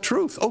want that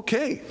truth.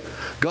 Okay.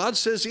 God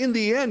says in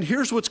the end,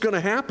 here's what's going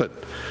to happen.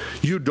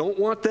 You don't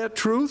want that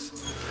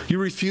truth? You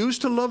refuse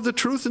to love the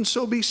truth and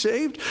so be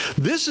saved?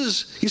 You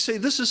say,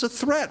 this is a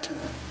threat.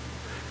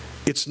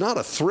 It's not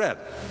a threat.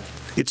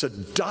 It's a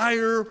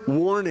dire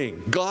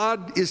warning.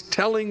 God is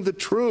telling the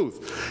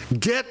truth.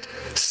 Get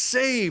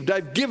saved.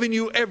 I've given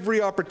you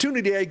every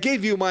opportunity. I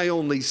gave you my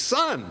only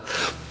Son.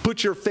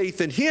 Put your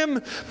faith in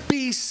Him.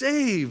 Be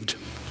saved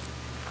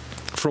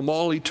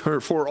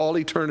for all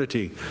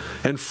eternity,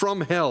 and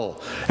from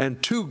hell,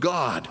 and to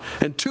God,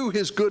 and to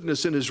His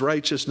goodness and His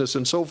righteousness,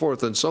 and so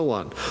forth and so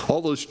on.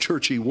 All those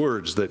churchy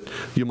words that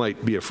you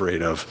might be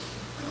afraid of.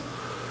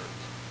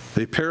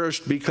 They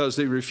perished because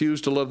they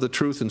refused to love the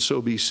truth and so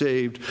be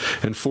saved.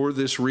 And for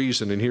this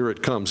reason, and here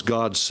it comes,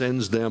 God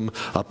sends them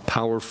a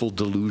powerful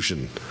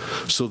delusion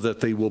so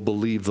that they will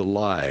believe the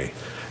lie,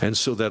 and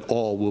so that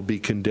all will be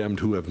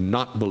condemned who have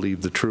not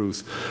believed the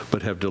truth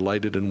but have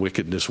delighted in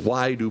wickedness.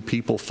 Why do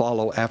people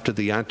follow after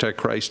the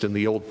Antichrist in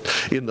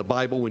the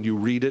Bible when you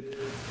read it?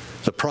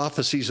 The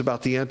prophecies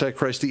about the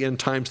Antichrist, the end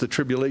times, the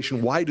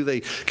tribulation. Why do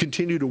they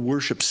continue to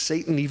worship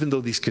Satan even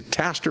though these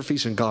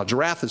catastrophes and God's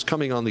wrath is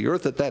coming on the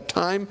earth at that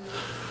time?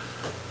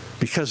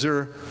 Because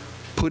they're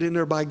put in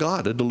there by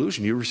God, a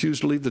delusion. You refuse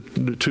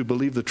to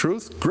believe the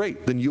truth?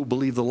 Great, then you'll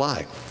believe the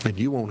lie, and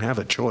you won't have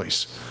a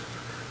choice.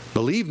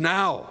 Believe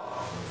now.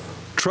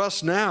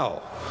 Trust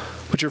now.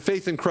 Put your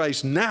faith in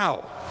Christ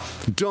now.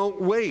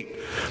 Don't wait,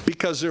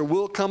 because there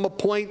will come a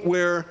point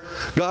where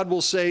God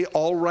will say,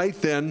 all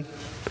right then,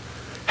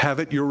 have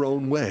it your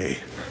own way.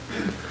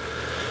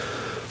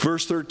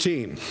 Verse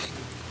 13,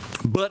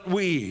 but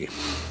we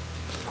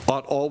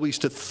ought always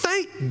to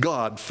thank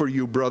God for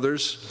you,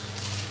 brothers,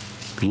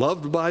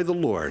 loved by the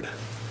Lord,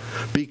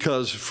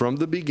 because from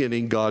the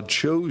beginning God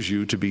chose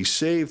you to be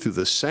saved through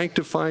the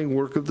sanctifying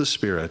work of the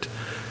Spirit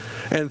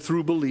and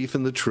through belief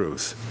in the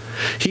truth.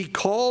 He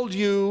called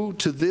you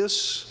to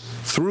this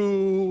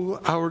through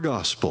our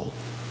gospel,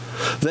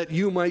 that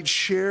you might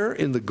share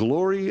in the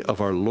glory of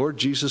our Lord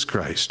Jesus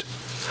Christ.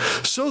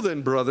 So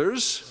then,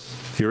 brothers,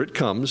 here it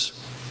comes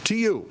to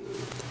you.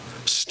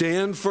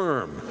 Stand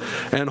firm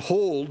and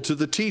hold to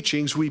the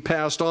teachings we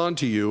passed on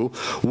to you,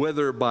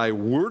 whether by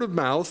word of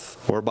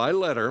mouth or by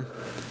letter.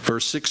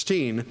 Verse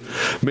 16,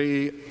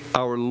 may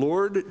our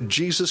Lord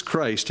Jesus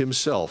Christ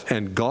Himself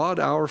and God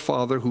our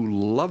Father,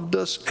 who loved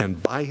us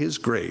and by His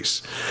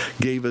grace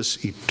gave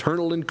us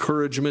eternal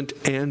encouragement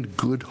and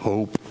good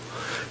hope,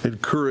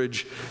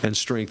 encourage and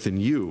strengthen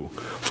you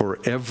for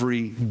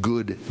every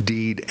good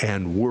deed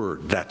and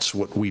word. That's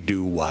what we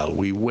do while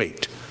we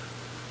wait.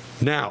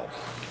 Now,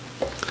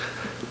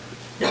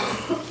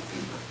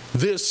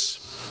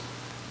 this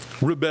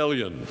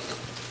rebellion,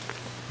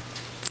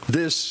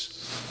 this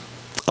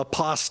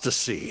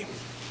apostasy,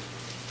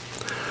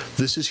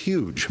 this is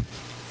huge.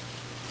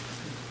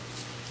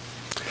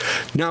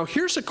 Now,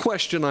 here's a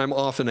question I'm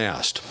often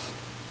asked.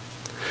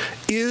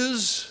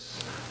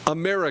 Is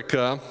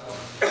America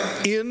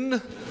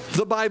in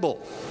the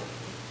Bible?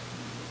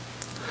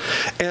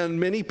 And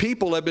many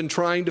people have been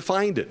trying to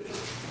find it.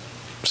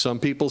 Some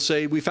people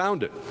say we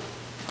found it.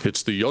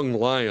 It's the young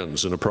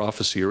lions in a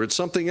prophecy, or it's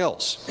something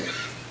else.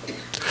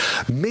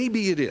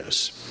 Maybe it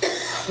is.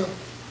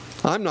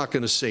 I'm not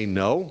going to say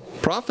no.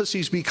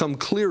 Prophecies become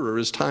clearer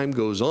as time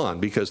goes on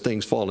because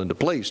things fall into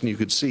place and you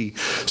could see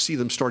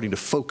them starting to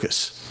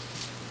focus.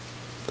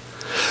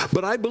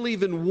 But I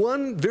believe in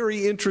one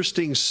very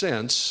interesting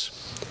sense,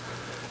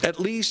 at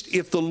least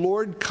if the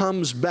Lord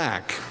comes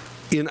back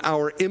in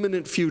our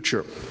imminent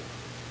future.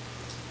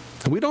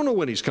 And we don't know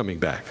when He's coming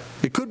back.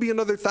 It could be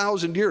another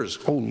 1,000 years.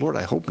 Oh, Lord,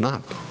 I hope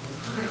not.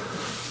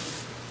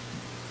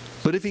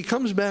 But if He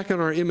comes back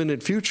in our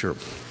imminent future,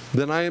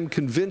 then I am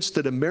convinced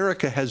that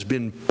America has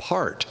been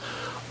part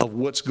of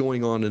what's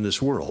going on in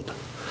this world.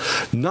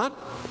 Not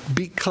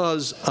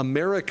because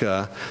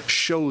America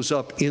shows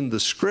up in the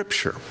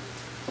Scripture,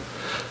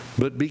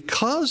 but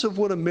because of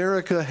what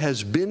America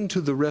has been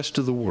to the rest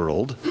of the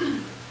world,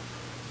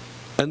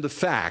 and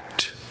the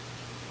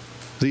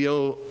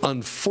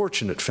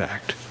unfortunate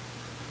fact,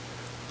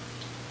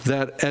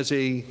 that as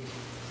a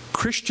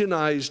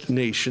Christianized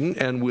nation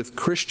and with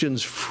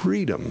Christians'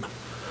 freedom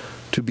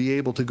to be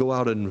able to go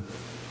out and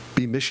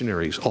be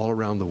missionaries all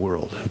around the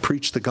world and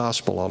preach the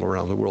gospel all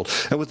around the world,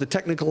 and with the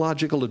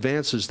technological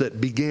advances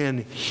that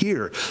began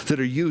here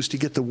that are used to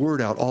get the word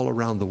out all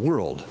around the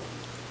world,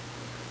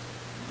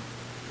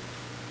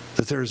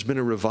 that there has been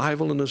a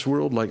revival in this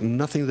world like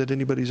nothing that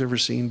anybody's ever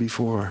seen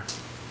before.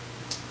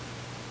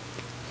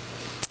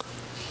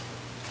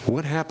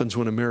 What happens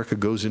when America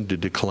goes into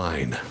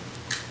decline?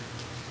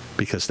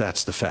 Because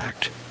that's the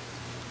fact.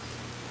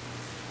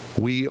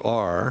 We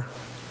are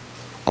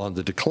on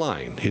the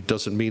decline. It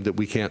doesn't mean that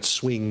we can't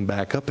swing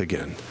back up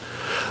again.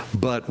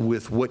 But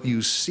with what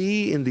you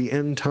see in the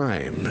end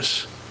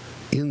times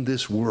in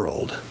this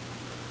world,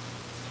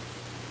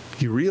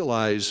 you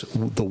realize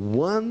the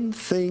one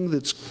thing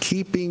that's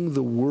keeping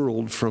the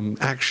world from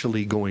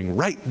actually going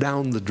right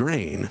down the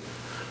drain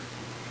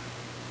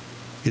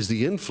is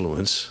the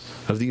influence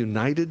of the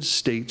United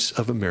States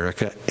of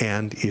America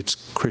and its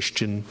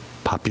Christian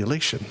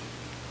population.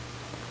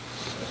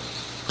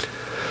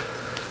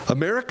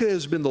 America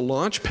has been the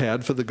launch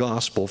pad for the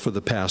gospel for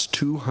the past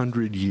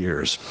 200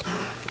 years.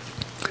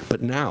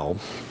 But now,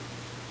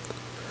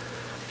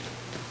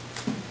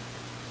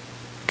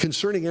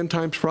 concerning end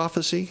times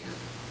prophecy,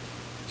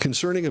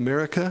 concerning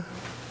America,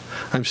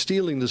 I'm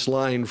stealing this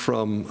line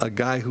from a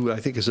guy who I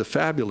think is a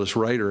fabulous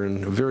writer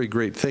and a very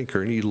great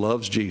thinker, and he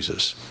loves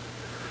Jesus.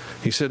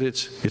 He said,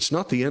 it's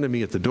not the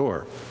enemy at the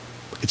door,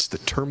 it's the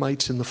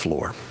termites in the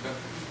floor.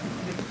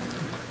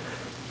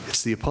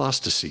 It's the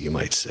apostasy, you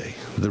might say,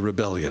 the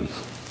rebellion.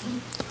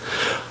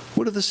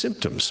 What are the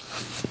symptoms?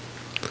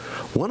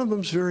 One of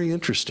them is very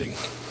interesting.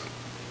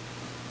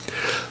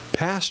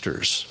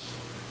 Pastors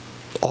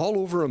all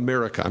over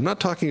America, I'm not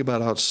talking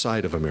about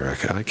outside of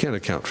America, I can't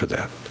account for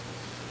that,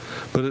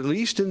 but at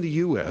least in the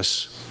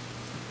U.S.,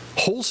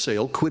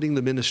 wholesale quitting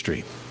the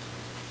ministry.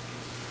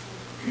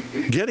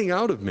 Getting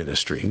out of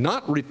ministry,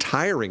 not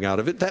retiring out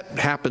of it. That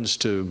happens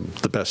to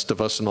the best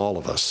of us and all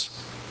of us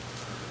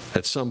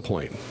at some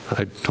point.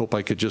 I hope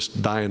I could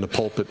just die in the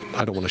pulpit.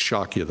 I don't want to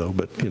shock you, though,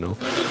 but, you know.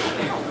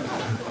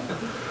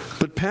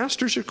 But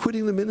pastors are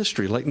quitting the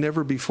ministry like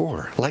never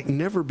before, like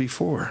never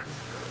before.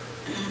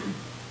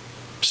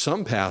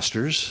 Some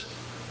pastors,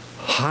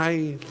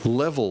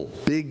 high-level,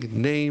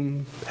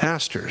 big-name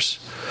pastors,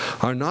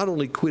 are not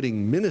only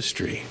quitting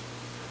ministry,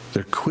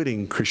 they're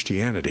quitting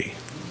Christianity.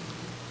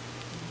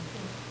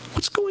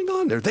 What's going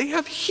on there? They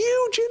have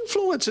huge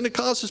influence, and it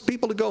causes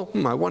people to go,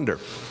 I wonder.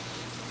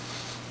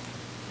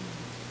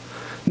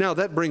 Now,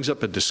 that brings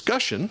up a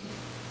discussion.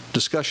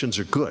 Discussions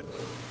are good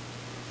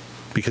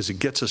because it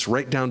gets us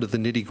right down to the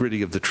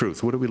nitty-gritty of the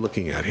truth. What are we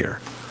looking at here?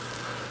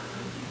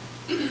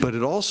 But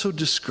it also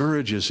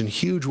discourages in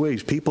huge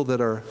ways people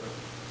that are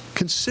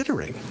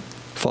considering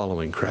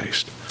following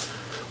Christ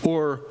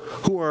or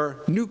who are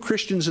new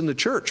Christians in the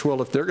church.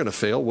 Well, if they're going to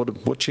fail,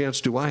 what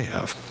chance do I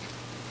have?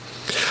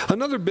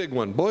 Another big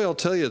one, boy, I'll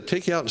tell you,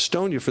 take you out and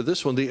stone you for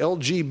this one, the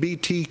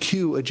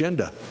LGBTQ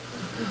agenda.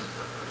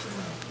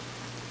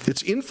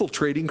 It's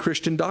infiltrating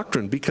Christian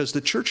doctrine because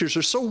the churches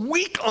are so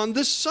weak on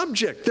this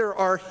subject. There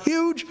are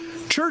huge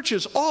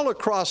churches all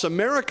across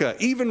America,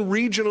 even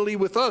regionally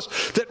with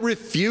us, that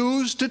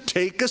refuse to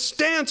take a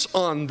stance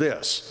on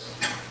this.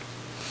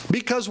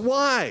 Because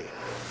why?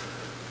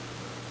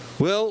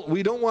 Well,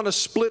 we don't want to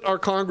split our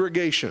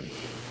congregation.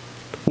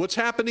 What's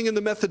happening in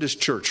the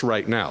Methodist Church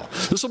right now?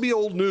 This will be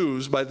old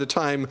news by the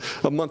time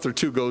a month or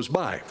two goes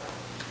by.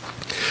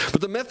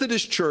 But the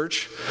Methodist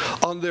Church,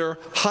 on their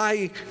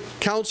high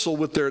council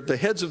with the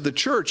heads of the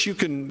church, you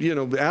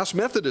can, ask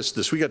Methodists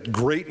this. We got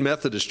great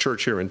Methodist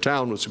church here in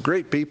town with some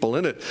great people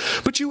in it.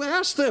 But you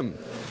ask them,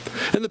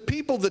 and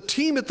the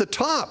team at the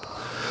top,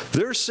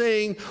 they're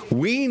saying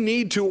we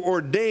need to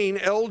ordain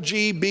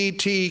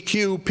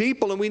LGBTQ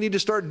people and we need to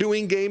start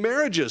doing gay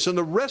marriages. And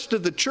the rest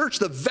of the church,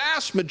 the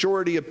vast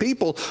majority of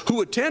people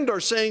who attend are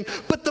saying,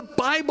 but the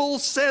Bible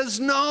says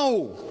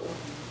no.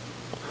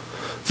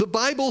 The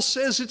Bible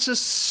says it's a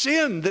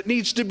sin that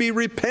needs to be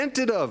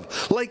repented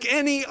of, like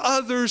any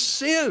other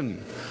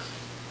sin.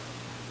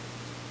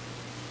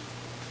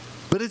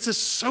 But it's a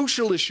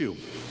social issue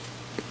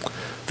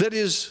that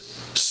is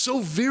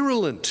so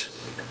virulent.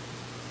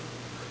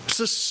 It's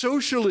a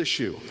social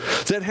issue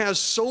that has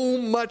so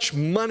much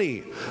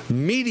money,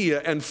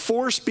 media, and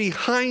force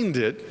behind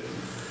it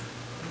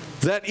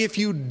that if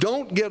you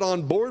don't get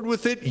on board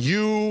with it,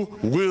 you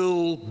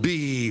will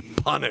be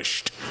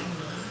punished.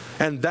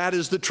 And that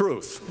is the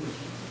truth.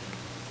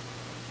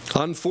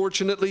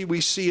 Unfortunately,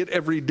 we see it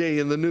every day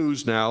in the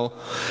news now,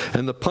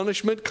 and the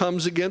punishment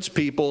comes against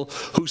people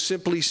who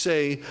simply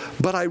say,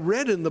 but I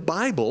read in the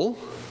Bible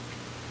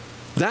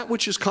that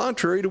which is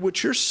contrary to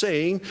what you're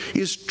saying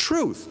is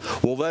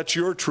truth. Well, that's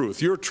your truth.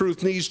 Your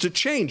truth needs to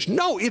change.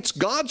 No, it's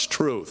God's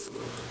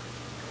truth.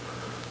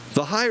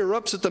 The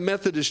higher-ups at the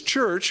Methodist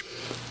Church,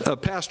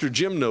 Pastor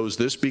Jim knows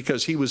this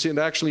because he was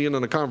actually in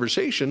on a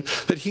conversation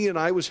that he and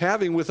I was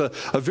having with a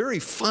very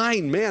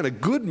fine man, a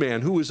good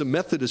man who is a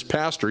Methodist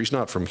pastor. He's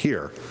not from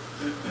here.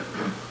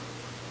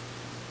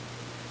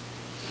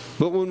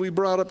 But when we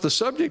brought up the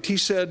subject, he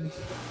said,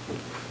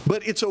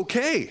 but it's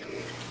okay.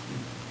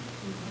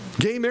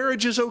 Gay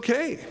marriage is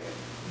okay.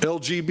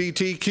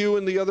 LGBTQ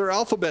and the other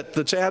alphabet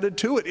that's added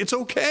to it, it's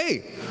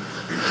okay.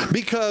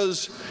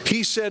 Because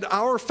he said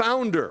our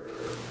founder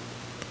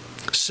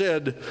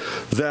said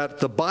that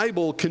the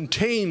Bible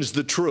contains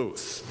the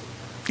truth.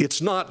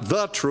 It's not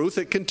the truth,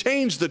 it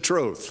contains the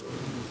truth.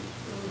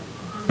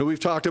 And we've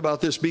talked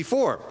about this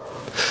before.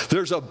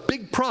 There's a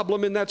big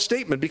problem in that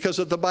statement because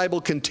if the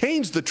Bible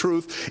contains the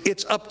truth,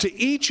 it's up to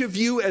each of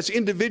you as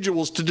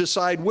individuals to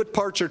decide what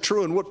parts are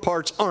true and what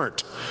parts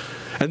aren't.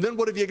 And then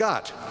what have you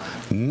got?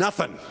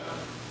 Nothing.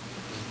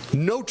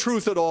 No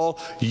truth at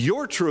all,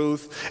 your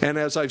truth. And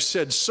as I've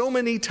said so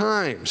many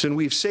times, and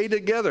we've said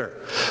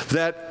together,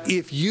 that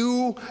if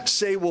you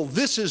say, well,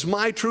 this is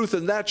my truth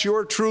and that's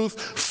your truth,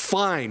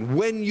 fine.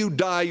 When you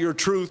die, your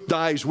truth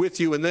dies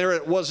with you. And there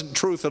it wasn't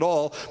truth at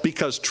all,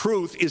 because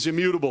truth is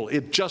immutable.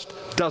 It just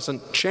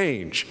doesn't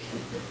change.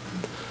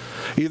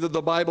 Either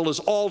the Bible is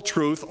all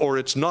truth or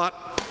it's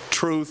not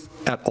truth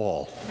at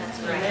all. That's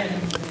right.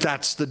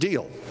 That's the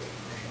deal.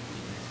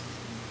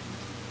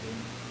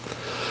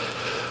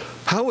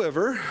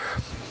 However,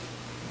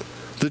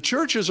 the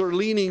churches are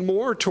leaning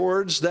more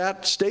towards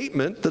that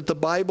statement that the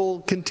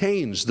Bible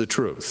contains the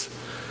truth.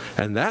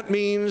 And that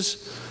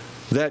means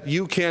that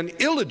you can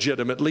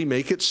illegitimately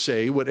make it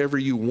say whatever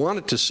you want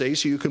it to say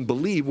so you can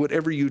believe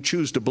whatever you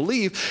choose to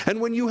believe.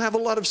 And when you have a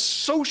lot of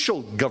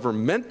social,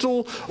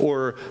 governmental,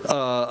 or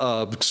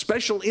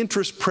special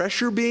interest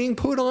pressure being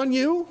put on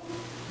you,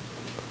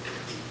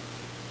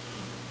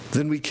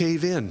 then we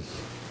cave in.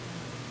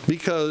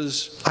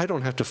 Because I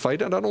don't have to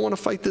fight it. I don't want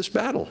to fight this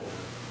battle.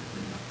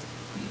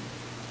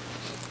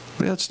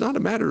 It's not a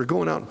matter of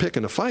going out and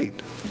picking a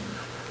fight.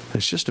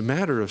 It's just a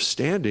matter of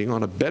standing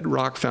on a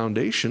bedrock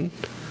foundation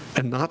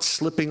and not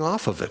slipping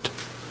off of it,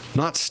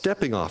 not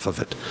stepping off of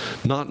it,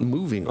 not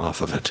moving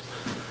off of it.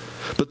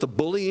 But the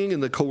bullying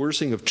and the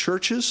coercing of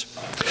churches,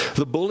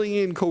 the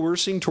bullying and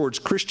coercing towards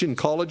Christian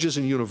colleges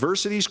and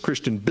universities,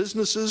 Christian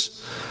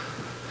businesses,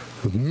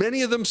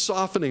 many of them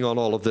softening on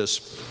all of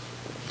this.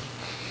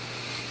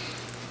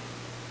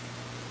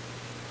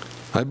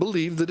 I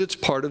believe that it's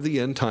part of the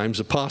end times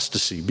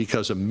apostasy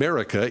because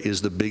America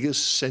is the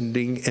biggest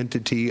sending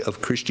entity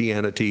of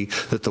Christianity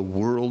that the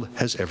world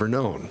has ever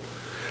known.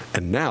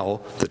 And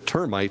now the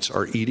termites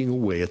are eating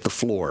away at the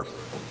floor.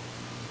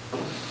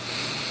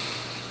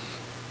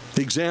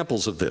 The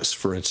examples of this,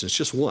 for instance,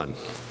 just one.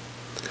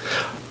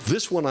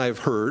 This one I've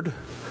heard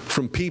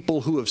from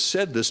people who have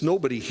said this,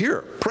 nobody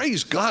here.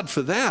 Praise God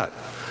for that.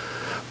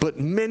 But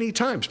many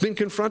times been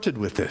confronted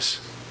with this.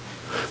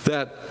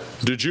 That,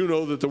 did you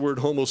know that the word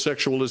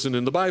homosexual isn't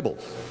in the Bible?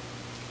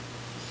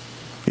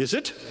 Is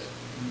it?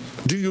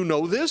 Do you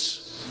know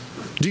this?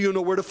 Do you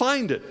know where to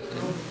find it?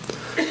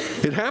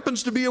 It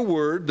happens to be a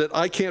word that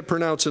I can't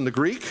pronounce in the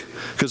Greek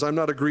because I'm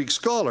not a Greek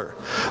scholar,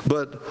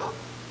 but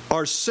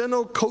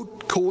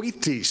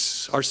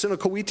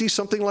arsenokoitis,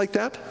 something like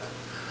that.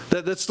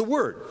 That's the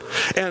word.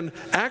 And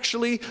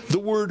actually, the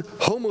word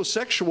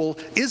homosexual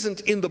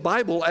isn't in the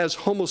Bible as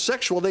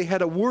homosexual. They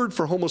had a word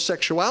for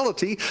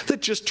homosexuality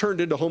that just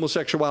turned into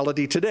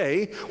homosexuality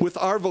today. With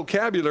our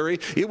vocabulary,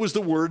 it was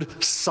the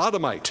word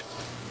sodomite,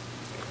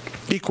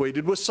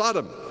 equated with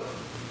Sodom.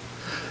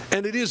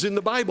 And it is in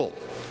the Bible.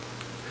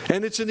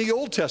 And it's in the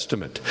Old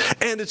Testament.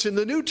 And it's in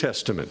the New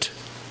Testament.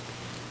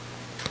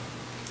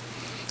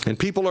 And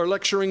people are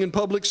lecturing in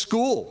public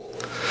school,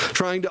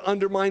 trying to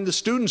undermine the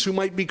students who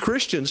might be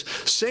Christians,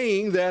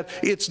 saying that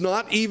it's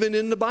not even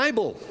in the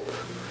Bible.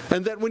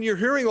 And that when you're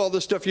hearing all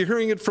this stuff, you're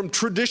hearing it from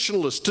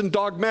traditionalists and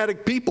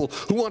dogmatic people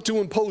who want to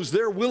impose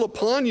their will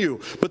upon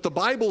you. But the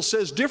Bible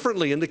says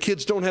differently, and the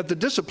kids don't have the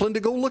discipline to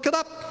go look it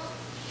up.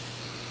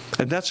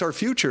 And that's our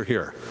future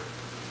here.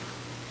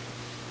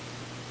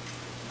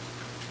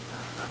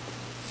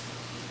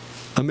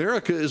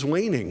 America is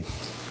waning.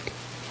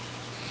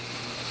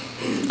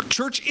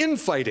 Church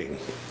infighting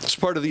is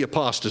part of the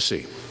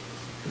apostasy.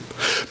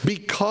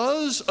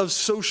 Because of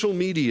social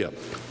media,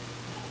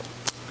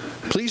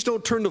 please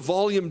don't turn the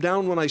volume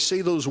down when I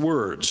say those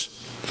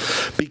words.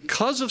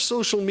 Because of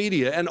social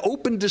media and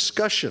open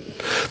discussion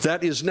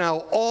that is now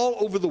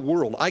all over the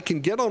world, I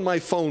can get on my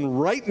phone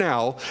right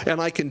now and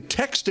I can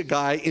text a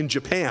guy in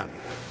Japan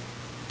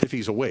if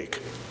he's awake.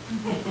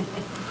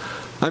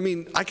 I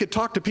mean, I could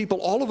talk to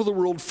people all over the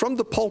world from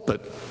the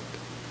pulpit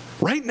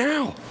right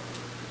now.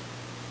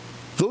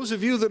 Those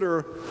of you that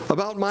are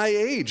about my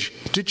age,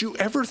 did you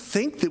ever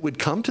think that would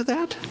come to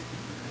that?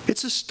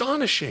 It's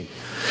astonishing.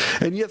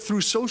 And yet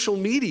through social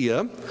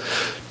media,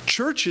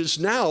 churches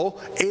now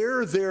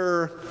air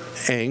their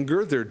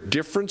anger, their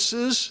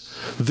differences,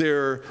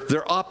 their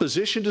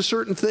opposition to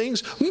certain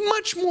things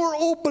much more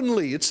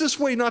openly. It's this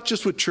way not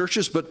just with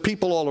churches, but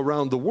people all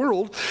around the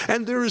world.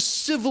 And there is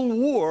civil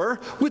war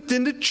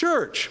within the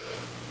church.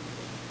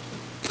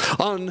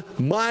 On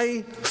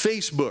my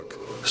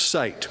Facebook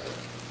site,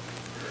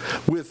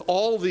 with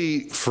all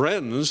the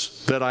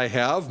friends that I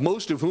have,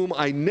 most of whom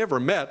I never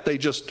met, they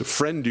just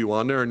friend you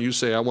on there and you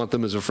say, I want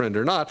them as a friend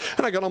or not.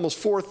 And I got almost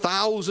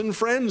 4,000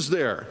 friends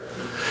there.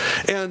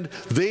 And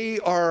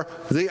I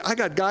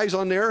got guys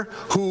on there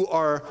who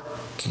are,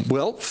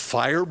 well,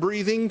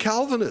 fire-breathing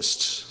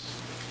Calvinists,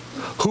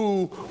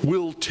 who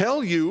will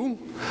tell you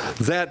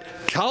that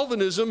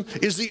Calvinism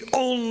is the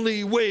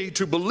only way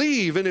to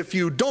believe, and if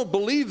you don't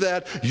believe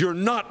that, you're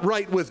not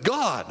right with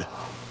God.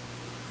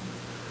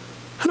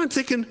 And I'm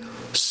thinking,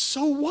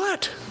 so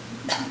what?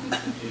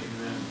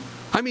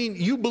 I mean,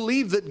 you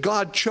believe that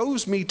God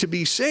chose me to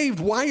be saved.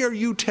 Why are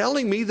you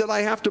telling me that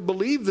I have to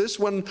believe this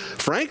when,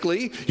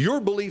 frankly, your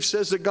belief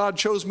says that God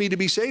chose me to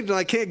be saved and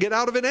I can't get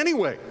out of it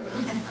anyway?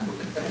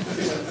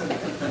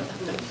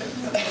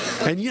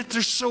 And yet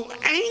they're so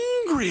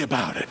angry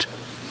about it.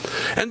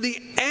 And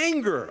the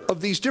anger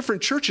of these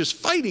different churches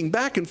fighting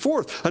back and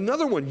forth.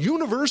 Another one,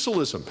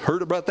 universalism.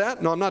 Heard about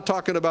that? No, I'm not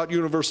talking about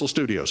Universal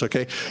Studios,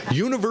 okay?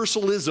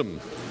 Universalism.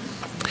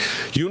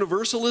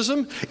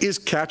 Universalism is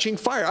catching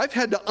fire. I've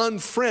had to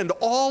unfriend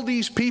all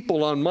these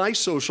people on my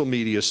social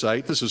media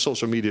site. This is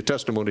Social Media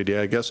Testimony Day,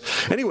 I guess.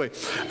 Anyway,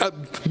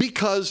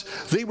 because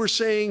they were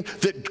saying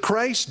that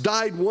Christ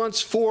died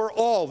once for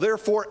all.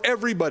 Therefore,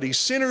 everybody,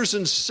 sinners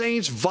and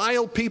saints,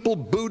 vile people,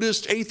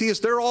 Buddhists,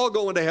 atheists, they're all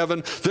going to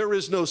heaven. There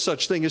is no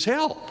such thing as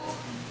hell.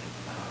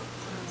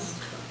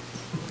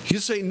 You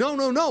say, no,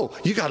 no, no.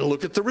 You got to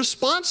look at the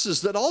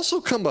responses that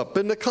also come up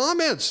in the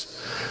comments.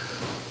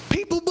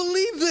 People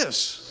believe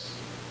this.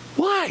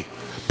 Why?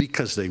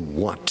 Because they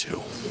want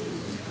to.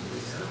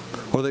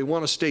 Or they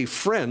want to stay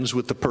friends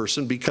with the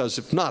person, because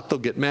if not, they'll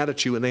get mad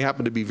at you, and they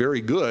happen to be very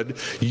good,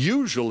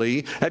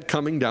 usually, at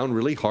coming down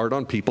really hard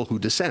on people who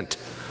dissent.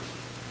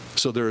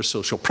 So there is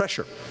social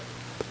pressure.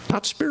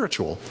 Not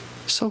spiritual,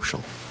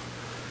 social.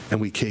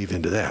 And we cave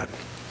into that.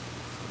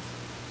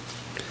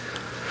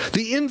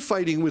 The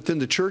infighting within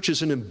the church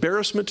is an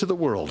embarrassment to the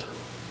world.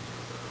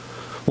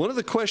 One of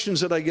the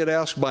questions that I get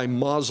asked by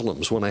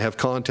Muslims when I have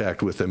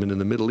contact with them, and in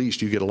the Middle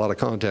East you get a lot of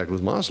contact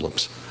with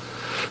Muslims,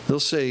 they'll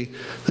say,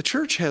 the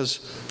church has,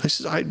 I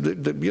said,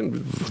 I'll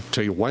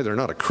tell you why they're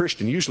not a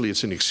Christian. Usually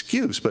it's an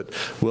excuse, but,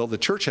 well, the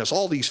church has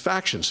all these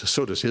factions.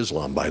 So does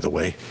Islam, by the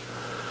way.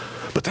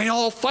 But they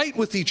all fight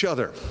with each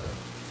other.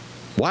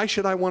 Why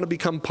should I want to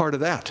become part of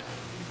that?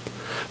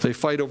 They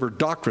fight over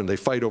doctrine. They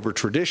fight over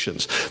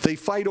traditions. They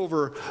fight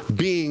over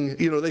being,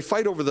 they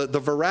fight over the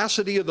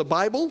veracity of the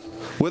Bible,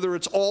 whether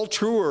it's all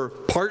true or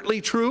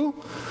partly true.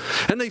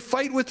 And they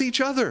fight with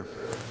each other.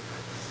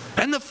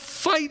 And the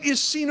fight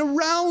is seen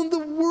around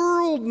the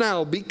world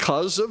now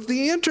because of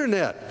the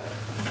internet.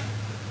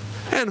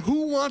 And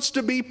who wants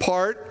to be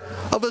part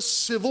of a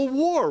civil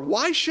war?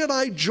 Why should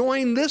I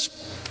join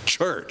this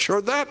church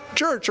or that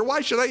church? Or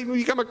why should I even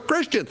become a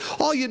Christian?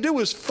 All you do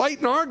is fight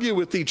and argue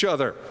with each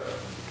other.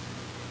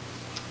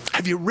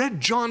 Have you read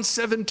John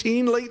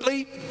 17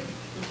 lately?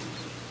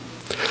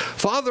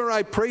 Father,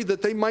 I pray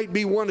that they might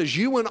be one as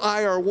you and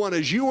I are one,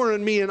 as you are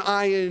in me and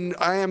I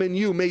am in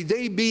you. May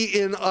they be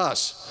in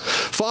us.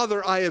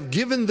 Father, I have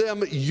given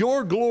them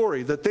your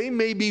glory, that they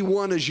may be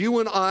one as you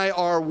and I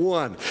are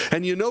one.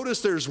 And you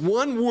notice there's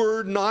one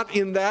word not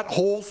in that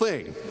whole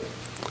thing.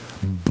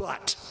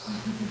 But.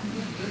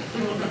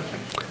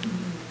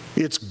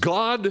 It's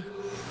God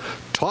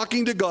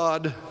talking to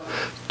God,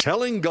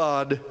 telling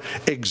God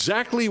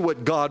exactly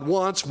what God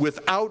wants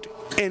without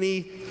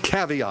any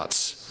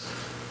caveats.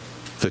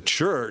 The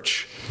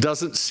church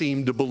doesn't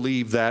seem to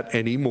believe that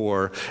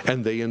anymore,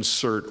 and they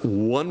insert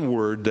one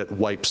word that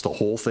wipes the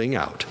whole thing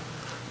out.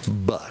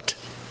 But.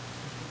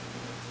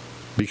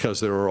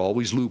 Because there are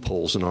always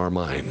loopholes in our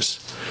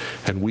minds.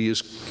 And we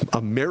as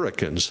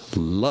Americans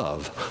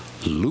love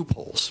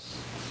loopholes.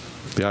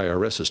 The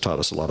IRS has taught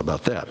us a lot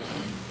about that.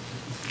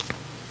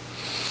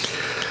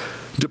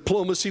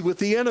 Diplomacy with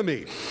the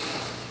enemy.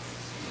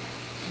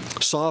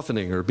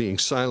 Softening or being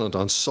silent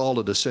on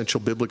solid, essential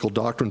biblical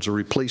doctrines, or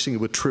replacing it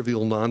with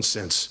trivial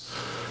nonsense.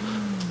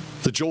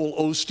 The Joel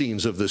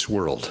Osteens of this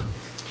world,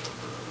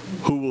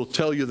 who will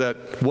tell you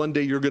that one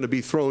day you're going to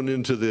be thrown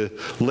into the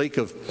lake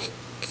of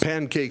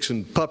pancakes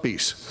and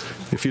puppies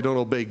if you don't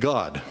obey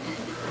God.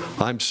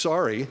 I'm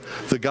sorry,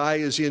 the guy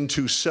is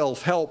into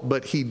self-help,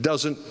 but he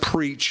doesn't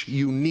preach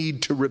you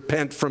need to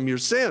repent from your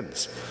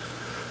sins.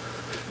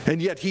 And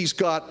yet he's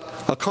got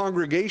a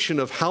congregation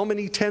of how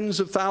many tens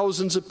of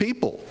thousands of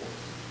people?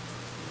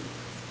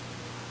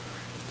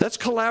 That's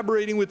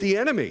collaborating with the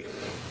enemy.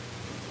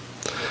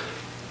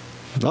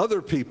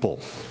 Other people,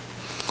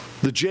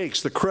 the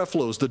Jakes, the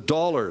Creflos, the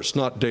Dollars,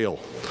 not Dale,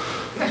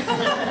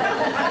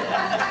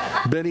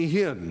 Benny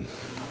Hinn.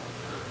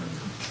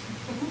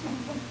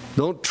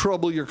 Don't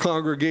trouble your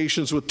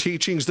congregations with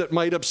teachings that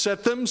might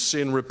upset them.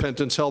 Sin,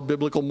 repentance, hell,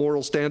 biblical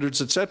moral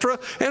standards, etc.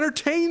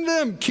 Entertain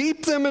them.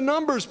 Keep them in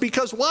numbers.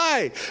 Because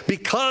why?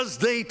 Because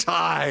they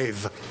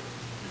tithe.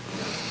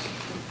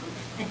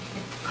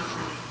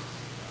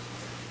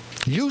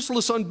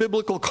 Useless,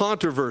 unbiblical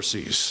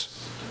controversies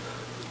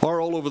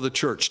are all over the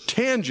church.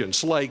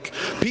 Tangents, like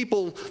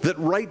people that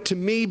write to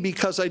me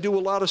because I do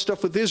a lot of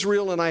stuff with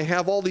Israel and I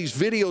have all these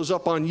videos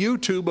up on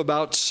YouTube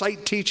about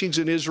site teachings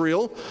in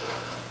Israel.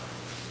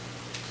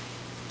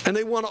 And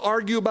they want to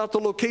argue about the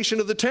location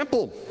of the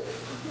temple.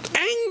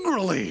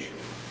 Angrily.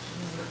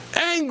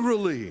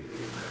 Angrily.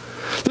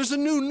 There's a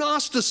new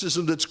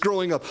Gnosticism that's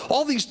growing up.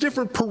 All these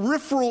different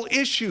peripheral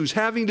issues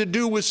having to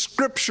do with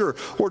Scripture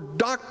or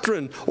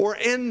doctrine or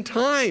end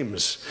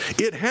times.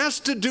 It has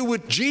to do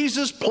with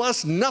Jesus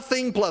plus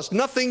nothing plus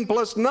nothing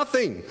plus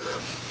nothing.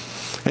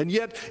 And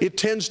yet it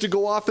tends to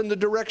go off in the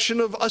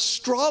direction of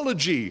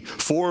astrology,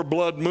 4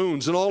 blood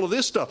moons, and all of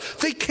this stuff.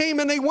 They came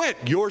and they went.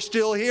 You're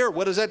still here.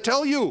 What does that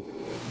tell you?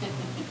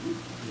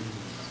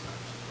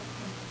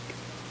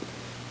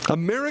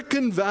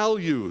 American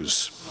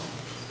values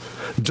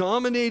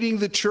dominating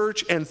the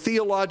church and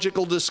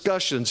theological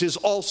discussions is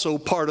also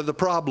part of the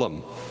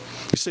problem.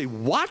 You say,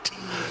 what?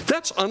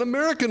 That's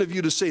un-American of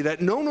you to say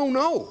that. No, no,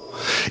 no.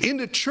 In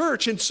the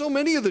church, in so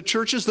many of the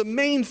churches, the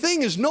main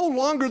thing is no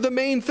longer the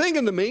main thing,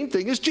 and the main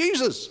thing is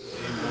Jesus.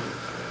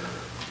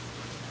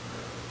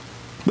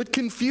 But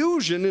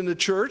confusion in the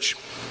church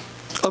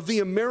of the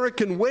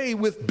American way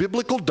with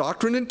biblical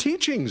doctrine and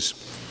teachings.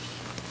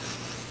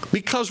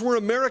 Because we're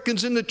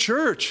Americans in the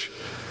church.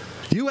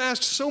 You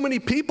ask so many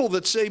people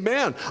that say,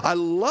 man, I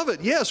love it.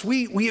 Yes,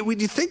 when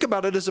you think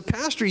about it as a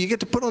pastor, you get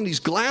to put on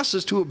these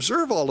glasses to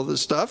observe all of this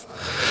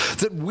stuff,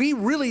 that we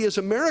really as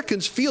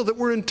Americans feel that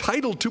we're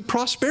entitled to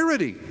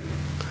prosperity.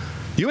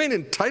 You ain't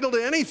entitled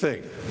to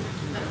anything.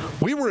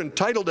 We were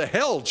entitled to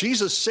hell.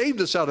 Jesus saved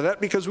us out of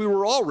that because we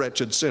were all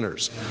wretched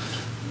sinners.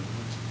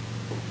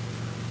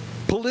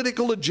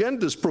 Political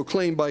agendas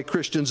proclaimed by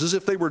Christians as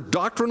if they were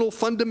doctrinal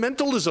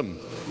fundamentalism.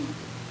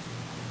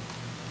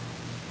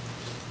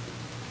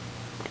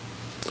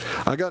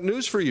 I got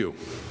news for you.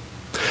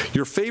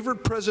 Your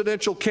favorite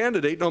presidential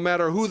candidate, no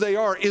matter who they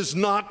are, is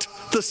not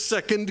the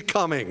second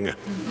coming.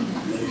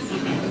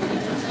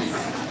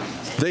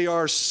 They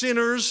are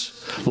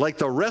sinners like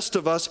the rest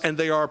of us, and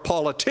they are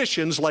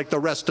politicians like the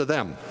rest of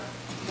them.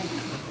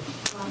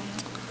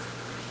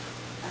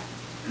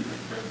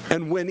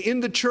 And when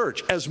in the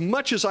church, as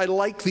much as I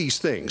like these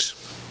things,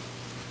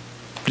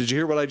 did you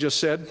hear what I just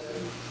said?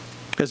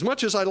 As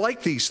much as I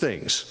like these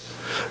things,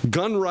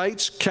 gun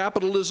rights,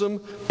 capitalism,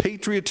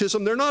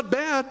 patriotism, they're not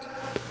bad.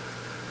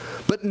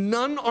 But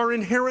none are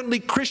inherently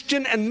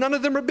Christian and none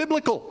of them are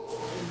biblical.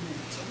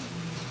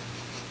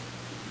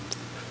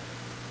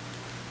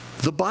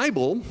 The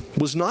Bible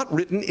was not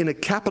written in a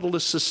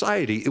capitalist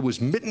society. It was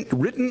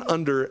written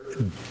under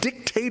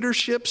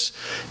dictatorships,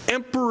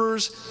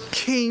 emperors,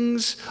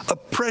 kings,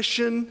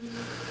 oppression,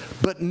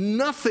 but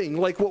nothing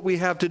like what we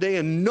have today,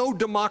 and no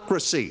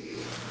democracy.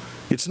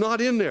 It's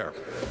not in there.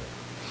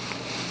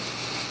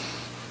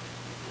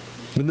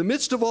 In the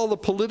midst of all the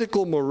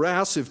political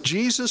morass, if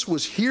Jesus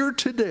was here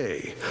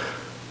today,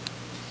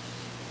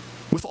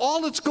 with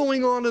all that's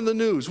going on in the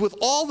news, with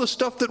all the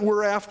stuff that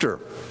we're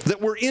after,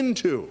 that we're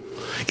into,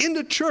 in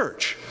the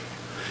church,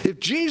 if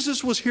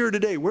Jesus was here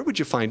today, where would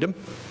you find him?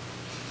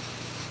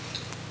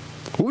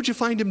 What would you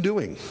find him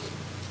doing?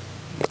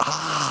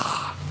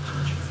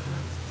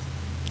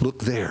 Look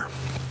there.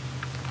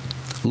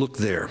 Look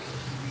there.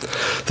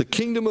 The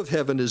kingdom of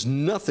heaven is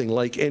nothing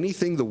like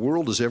anything the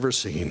world has ever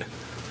seen.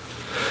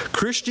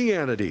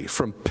 Christianity,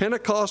 from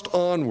Pentecost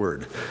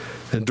onward,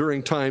 and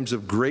during times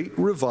of great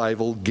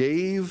revival,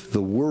 gave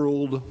the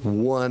world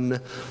one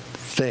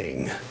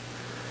thing.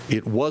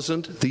 It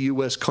wasn't the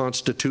U.S.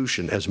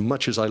 Constitution, as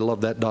much as I love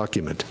that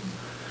document.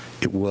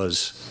 It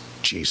was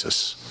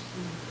Jesus.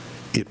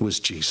 It was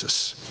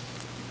Jesus.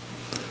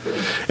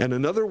 And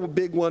another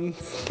big one,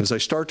 as I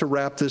start to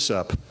wrap this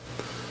up,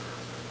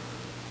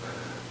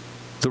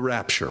 the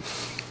rapture.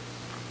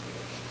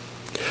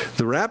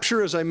 The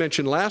rapture, as I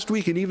mentioned last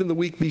week and even the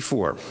week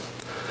before,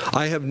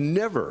 I have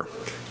never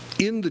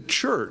in the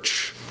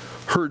church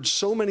heard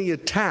so many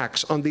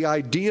attacks on the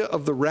idea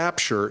of the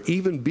rapture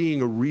even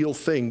being a real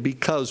thing.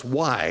 Because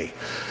why?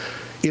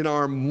 In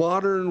our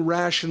modern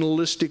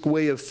rationalistic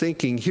way of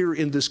thinking here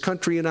in this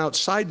country and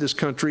outside this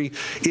country,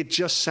 it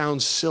just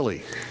sounds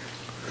silly.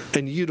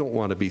 And you don't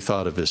want to be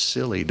thought of as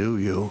silly, do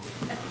you?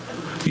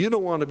 You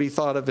don't want to be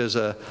thought of as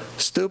a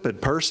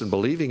stupid person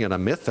believing in a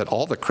myth that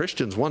all the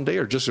Christians one day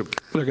they're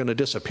going to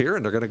disappear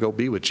and they're going to go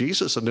be with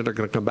Jesus and then they're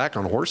going to come back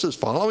on horses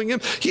following him.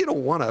 You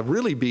don't want to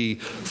really be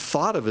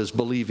thought of as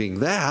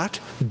believing that,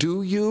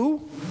 do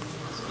you?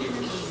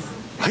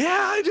 Yeah,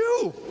 I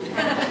do.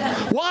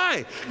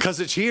 Why?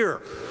 Because it's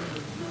here.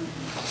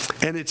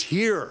 And it's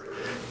here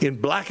in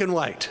black and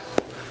white.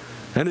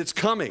 And it's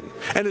coming,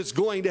 and it's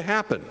going to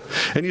happen.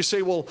 And you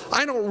say, well,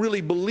 I don't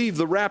really believe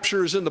the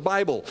rapture is in the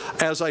Bible.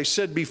 As I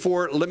said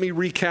before, let me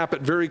recap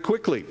it very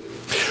quickly.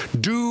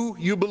 Do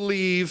you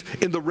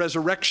believe in the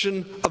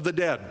resurrection of the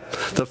dead?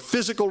 The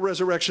physical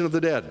resurrection of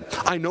the dead?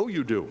 I know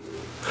you do.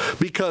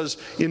 Because,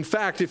 in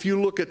fact, if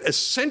you look at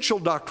essential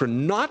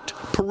doctrine, not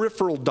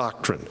peripheral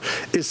doctrine,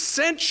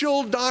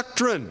 essential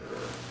doctrine,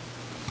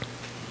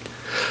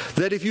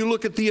 that if you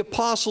look at the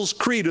Apostles'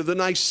 Creed or the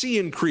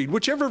Nicene Creed,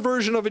 whichever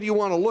version of it you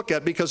want to look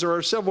at, because there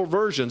are several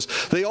versions,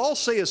 they all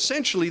say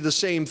essentially the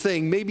same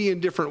thing, maybe in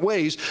different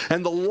ways.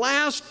 And the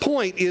last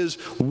point is,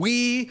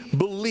 we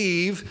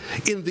believe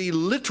in the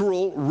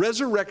literal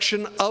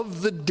resurrection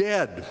of the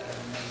dead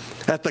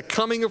at the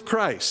coming of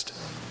Christ.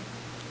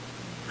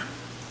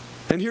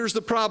 And here's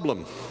the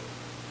problem.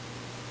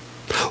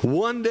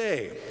 One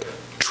day,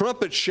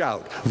 trumpet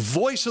shout,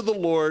 voice of the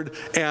Lord,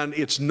 and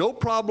it's no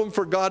problem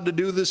for God to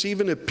do this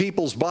even if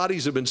people's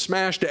bodies have been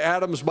smashed to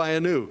atoms by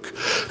a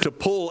nuke, to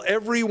pull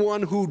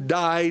everyone who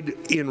died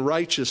in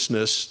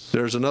righteousness,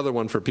 there's another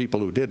one for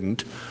people who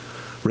didn't,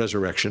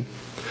 resurrection,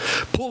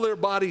 pull their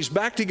bodies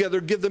back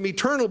together, give them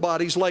eternal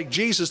bodies like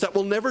Jesus that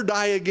will never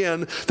die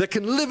again, that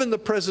can live in the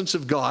presence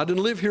of God and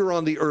live here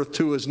on the earth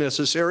too as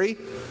necessary.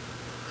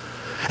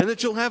 And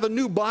that you'll have a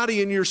new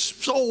body and your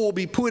soul will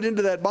be put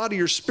into that body.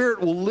 Your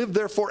spirit will live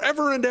there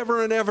forever and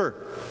ever and ever.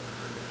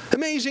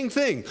 Amazing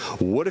thing.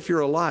 What if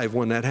you're alive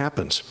when that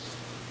happens?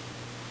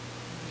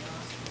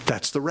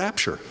 That's the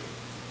rapture.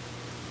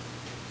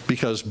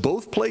 Because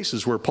both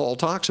places where Paul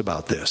talks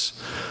about this,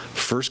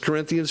 1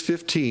 Corinthians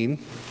 15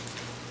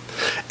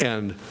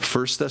 and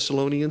 1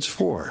 Thessalonians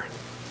 4,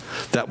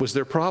 that was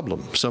their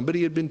problem.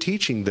 Somebody had been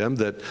teaching them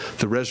that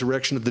the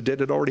resurrection of the dead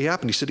had already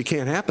happened. He said it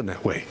can't happen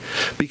that way.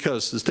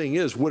 Because the thing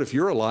is, what if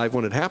you're alive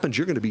when it happens?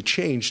 You're going to be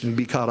changed and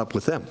be caught up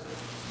with them.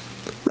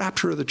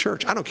 Rapture of the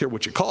church. I don't care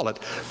what you call it.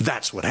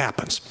 That's what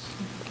happens.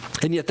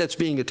 And yet that's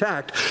being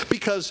attacked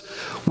because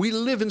we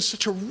live in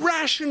such a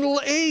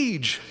rational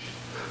age.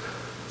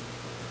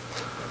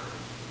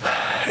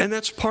 And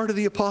that's part of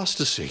the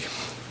apostasy.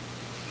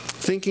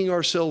 Thinking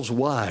ourselves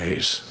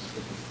wise.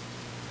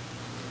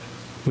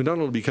 We not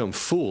only become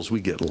fools, we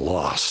get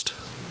lost.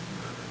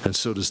 And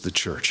so does the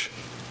church.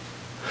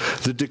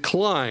 The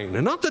decline,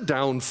 and not the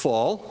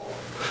downfall,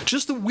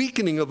 just the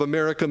weakening of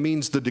America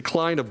means the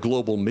decline of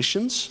global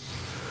missions,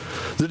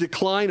 the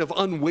decline of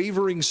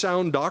unwavering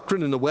sound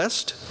doctrine in the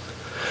West,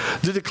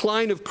 the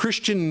decline of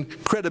Christian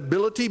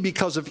credibility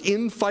because of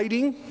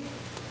infighting,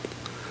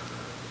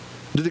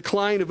 the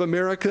decline of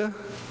America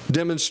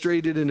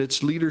demonstrated in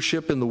its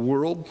leadership in the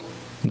world,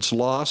 its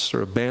loss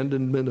or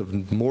abandonment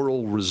of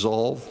moral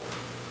resolve,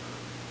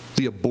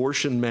 the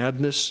abortion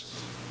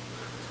madness,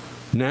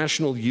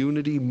 national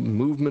unity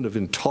movement of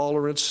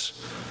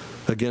intolerance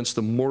against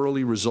the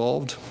morally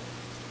resolved,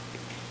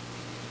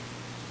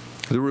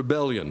 the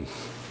rebellion,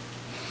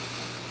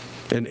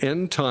 an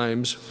end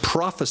times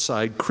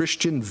prophesied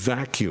Christian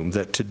vacuum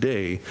that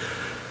today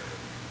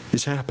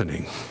is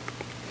happening,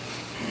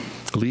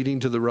 leading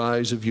to the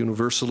rise of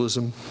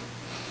universalism,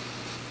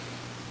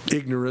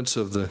 ignorance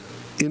of the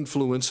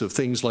influence of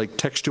things like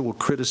textual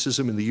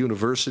criticism in the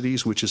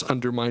universities, which is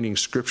undermining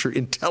Scripture,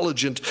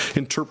 intelligent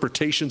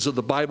interpretations of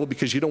the Bible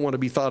because you don't want to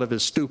be thought of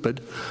as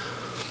stupid,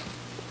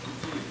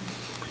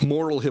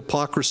 moral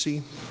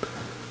hypocrisy,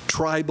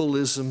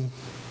 tribalism,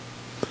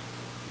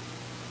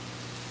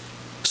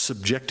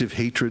 subjective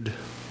hatred,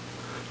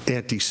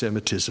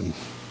 anti-Semitism,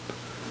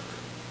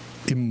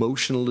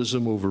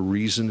 emotionalism over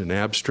reason and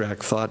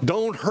abstract thought.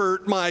 Don't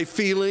hurt my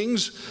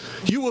feelings.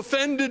 You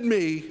offended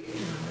me.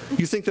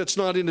 You think that's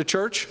not in the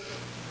church?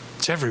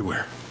 It's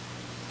everywhere.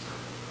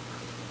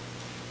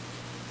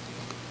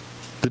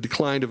 The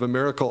decline of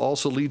America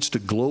also leads to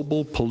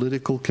global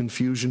political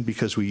confusion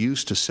because we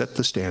used to set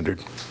the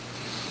standard.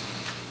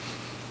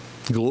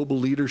 Global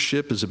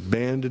leadership is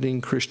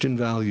abandoning Christian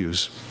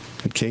values.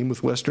 It came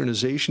with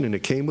westernization and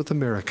it came with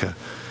America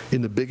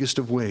in the biggest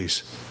of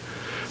ways,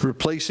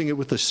 replacing it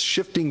with the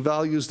shifting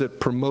values that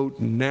promote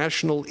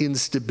national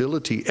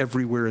instability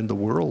everywhere in the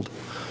world.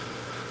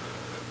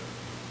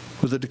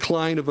 With the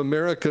decline of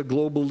America,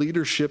 global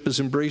leadership is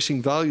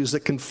embracing values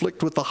that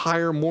conflict with the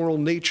higher moral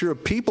nature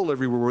of people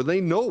everywhere, where they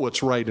know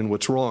what's right and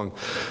what's wrong.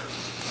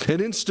 An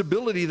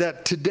instability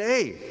that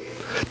today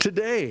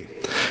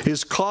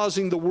is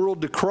causing the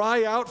world to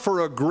cry out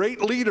for a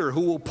great leader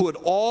who will put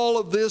all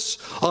of this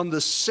on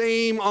the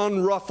same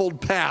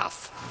unruffled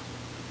path,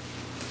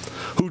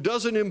 who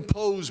doesn't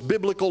impose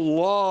biblical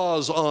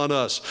laws on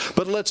us,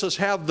 but lets us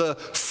have the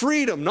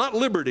freedom, not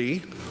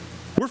liberty.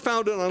 We're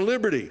founded on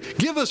liberty.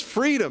 Give us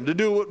freedom to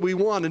do what we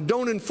want and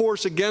don't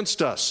enforce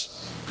against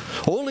us.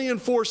 Only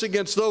enforce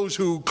against those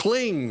who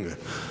cling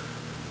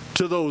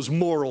to those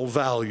moral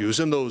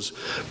values and those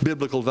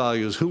biblical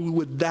values. Who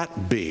would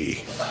that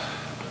be?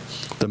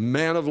 The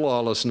man of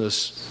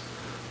lawlessness,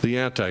 the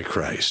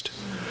Antichrist,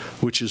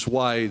 which is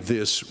why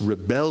this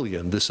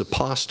rebellion, this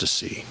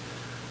apostasy,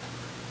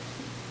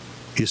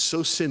 is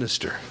so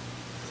sinister.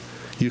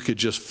 You could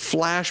just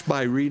flash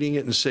by reading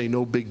it and say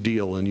no big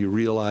deal, and you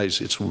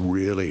realize it's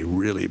really,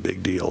 really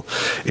big deal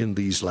in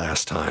these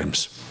last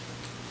times.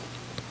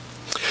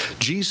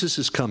 Jesus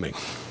is coming.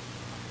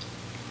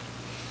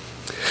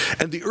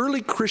 And the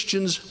early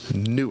Christians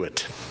knew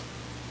it.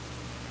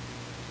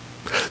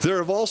 There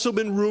have also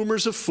been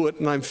rumors afoot,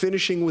 and I'm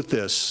finishing with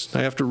this.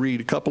 I have to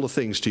read a couple of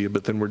things to you,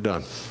 but then we're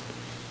done.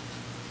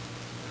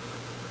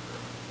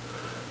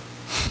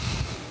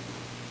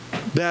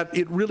 That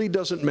it really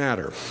doesn't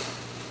matter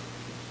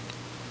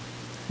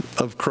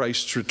of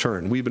Christ's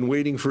return. We've been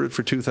waiting for it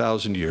for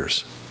 2,000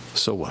 years.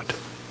 So what?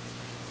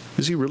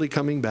 Is he really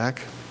coming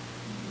back?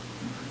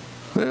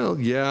 Well,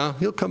 yeah,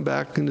 he'll come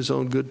back in his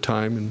own good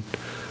time.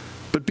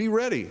 But be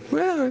ready.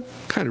 Well, I'm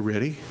kind of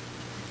ready.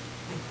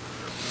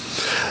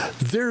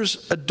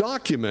 There's a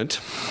document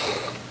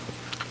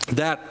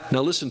that,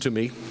 now listen to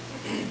me,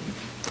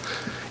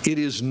 it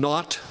is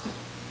not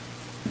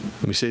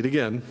Let me say it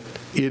again.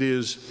 It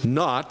is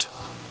not.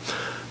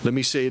 Let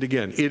me say it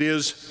again. It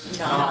is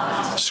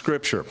not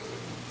Scripture.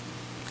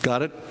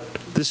 Got it?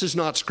 This is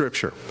not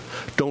Scripture.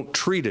 Don't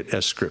treat it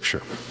as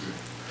Scripture.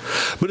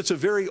 But it's a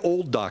very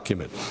old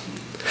document.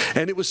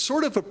 And it was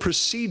sort of a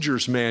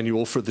procedures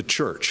manual for the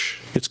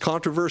church. It's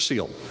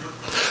controversial,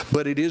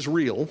 but it is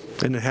real,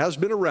 and it has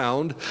been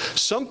around.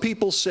 Some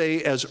people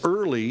say as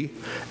early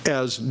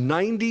as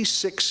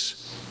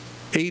 96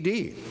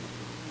 AD.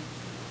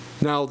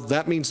 Now,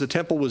 that means the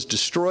temple was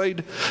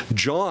destroyed.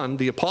 John,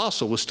 the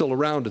apostle, was still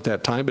around at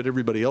that time, but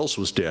everybody else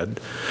was dead.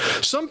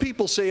 Some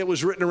people say it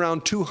was written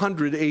around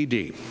 200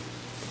 AD.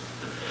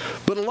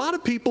 But a lot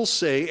of people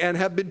say, and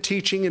have been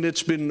teaching, and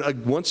it's been,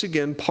 once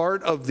again,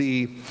 part of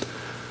the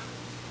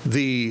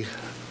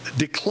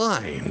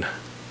decline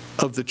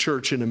of the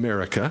church in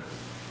America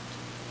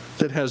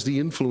that has the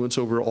influence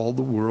over all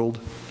the world,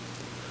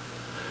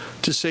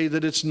 to say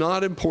that it's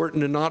not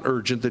important and not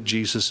urgent that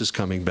Jesus is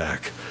coming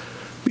back.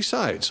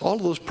 Besides, all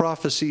of those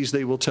prophecies,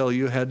 they will tell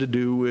you, had to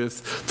do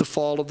with the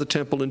fall of the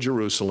temple in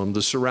Jerusalem,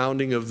 the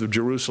surrounding of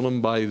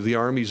Jerusalem by the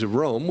armies of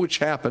Rome, which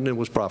happened and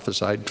was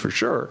prophesied for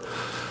sure.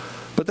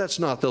 But that's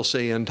not, they'll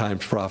say, end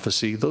times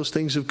prophecy. Those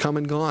things have come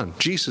and gone.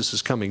 Jesus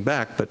is coming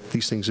back, but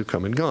these things have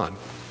come and gone.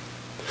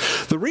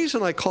 The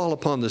reason I call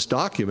upon this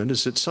document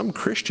is that some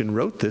Christian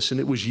wrote this, and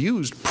it was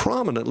used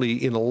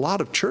prominently in a lot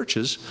of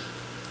churches.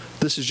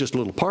 This is just a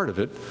little part of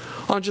it,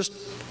 on just,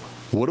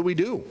 what do we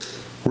do?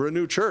 We're a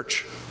new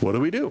church. What do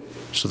we do?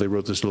 So they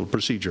wrote this little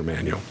procedure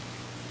manual.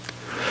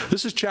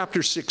 This is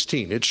chapter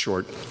 16. It's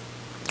short.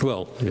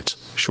 Well,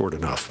 it's short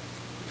enough.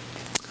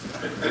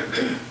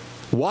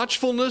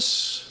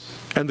 Watchfulness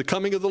and the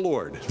coming of the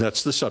Lord.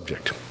 That's the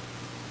subject.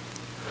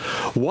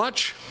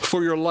 Watch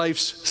for your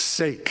life's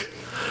sake.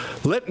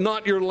 Let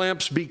not your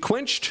lamps be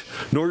quenched,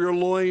 nor your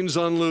loins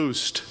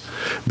unloosed.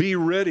 Be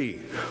ready,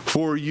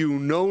 for you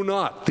know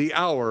not the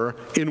hour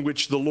in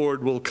which the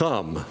Lord will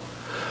come.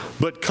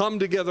 But come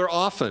together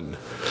often,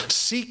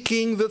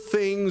 seeking the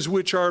things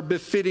which are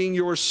befitting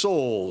your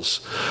souls.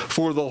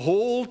 For the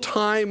whole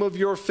time of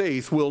your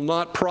faith will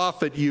not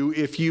profit you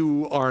if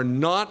you are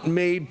not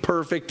made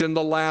perfect in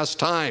the last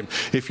time.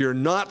 If you're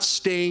not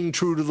staying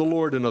true to the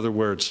Lord, in other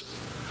words.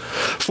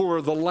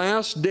 For the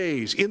last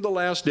days, in the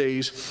last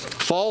days,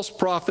 false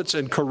prophets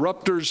and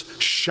corrupters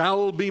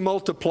shall be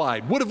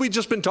multiplied. What have we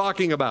just been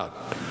talking about?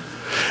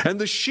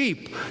 And the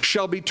sheep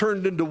shall be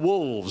turned into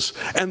wolves,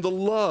 and the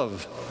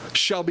love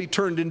shall be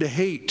turned into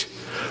hate.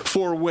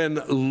 For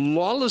when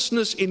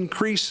lawlessness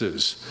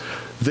increases,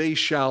 they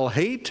shall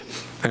hate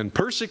and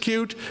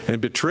persecute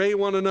and betray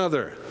one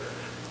another.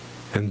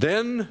 And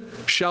then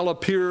shall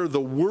appear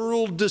the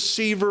world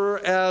deceiver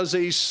as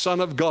a son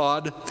of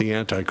God, the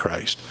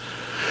Antichrist,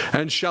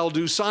 and shall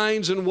do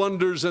signs and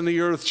wonders, and the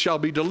earth shall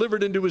be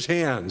delivered into his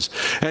hands.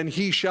 And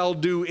he shall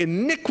do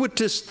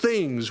iniquitous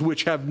things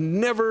which have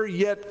never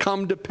yet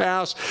come to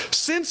pass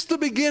since the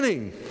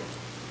beginning.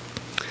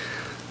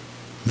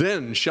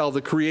 Then shall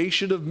the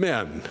creation of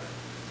men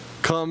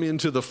come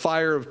into the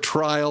fire of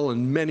trial,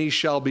 and many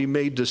shall be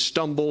made to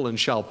stumble and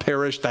shall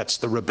perish. That's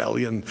the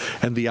rebellion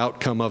and the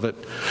outcome of it.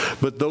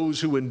 But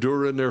those who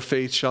endure in their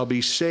faith shall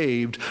be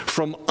saved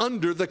from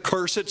under the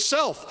curse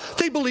itself.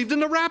 They believed in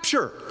the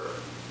rapture.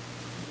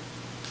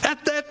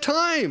 At that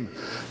time,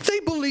 they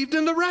believed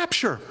in the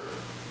rapture.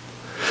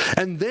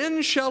 And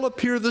then shall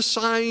appear the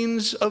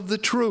signs of the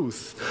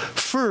truth.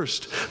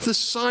 First, the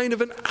sign of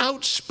an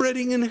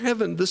outspreading in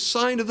heaven, the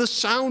sign of the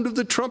sound of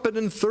the trumpet,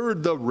 and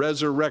third, the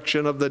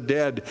resurrection of the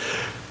dead.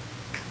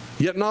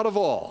 Yet not of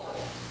all.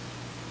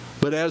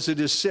 But as it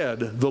is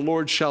said, the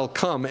Lord shall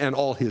come, and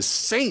all his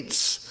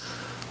saints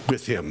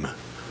with him.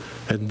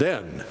 And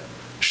then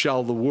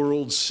shall the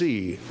world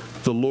see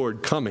the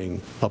Lord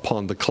coming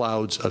upon the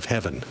clouds of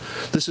heaven.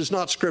 This is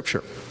not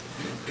Scripture,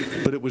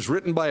 but it was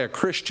written by a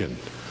Christian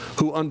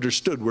who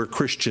understood where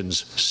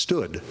Christians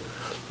stood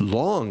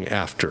long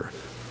after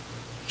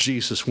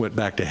Jesus went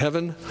back to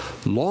heaven,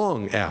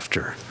 long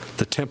after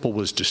the temple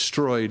was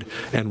destroyed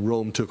and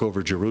Rome took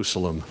over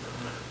Jerusalem.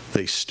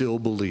 They still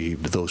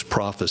believed those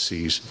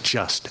prophecies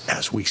just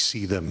as we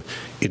see them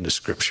in the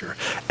Scripture.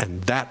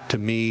 And that, to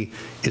me,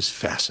 is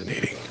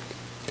fascinating.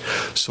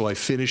 So I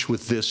finish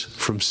with this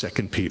from 2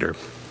 Peter.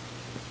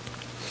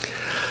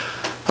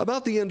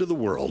 About the end of the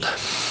world.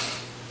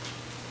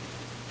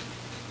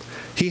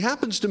 He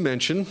happens to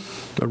mention,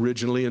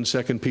 originally in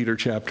 2 Peter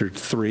chapter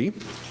 3,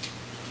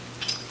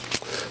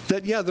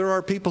 that, there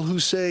are people who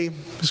say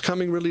his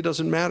coming really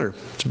doesn't matter.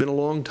 It's been a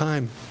long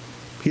time.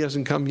 He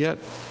hasn't come yet.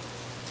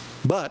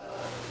 But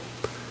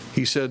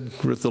he said,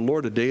 with the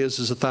Lord, a day is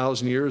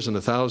 1,000 years, and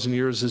 1,000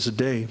 years is a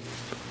day.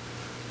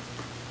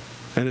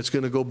 And it's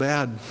going to go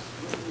bad.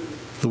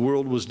 The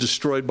world was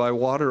destroyed by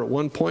water at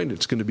one point.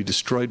 It's going to be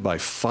destroyed by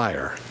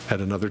fire at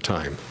another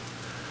time.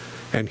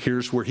 And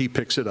here's where he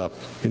picks it up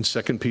in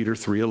 2 Peter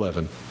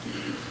 3:11.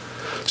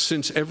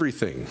 Since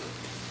everything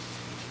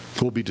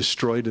will be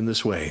destroyed in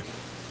this way,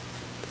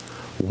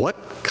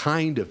 what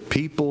kind of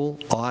people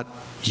ought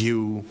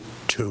you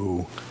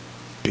to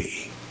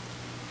be?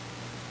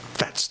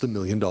 That's the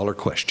million-dollar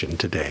question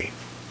today.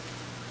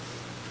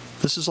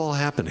 This is all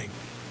happening.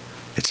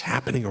 It's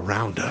happening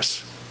around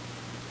us.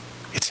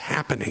 It's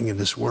happening in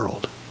this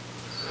world.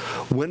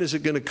 When is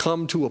it going to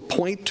come to a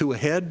point, to a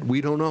head? We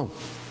don't know.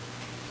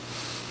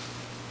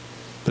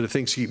 But if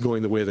things keep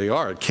going the way they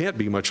are, it can't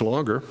be much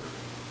longer.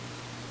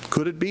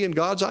 Could it be in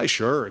God's eye?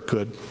 Sure, it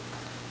could.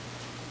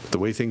 But the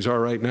way things are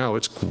right now,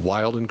 it's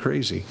wild and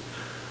crazy.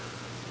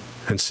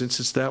 And since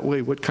it's that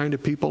way, what kind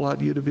of people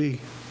ought you to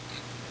be?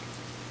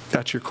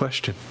 That's your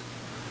question.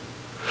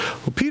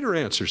 Well, Peter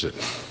answers it.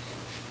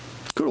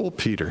 Good old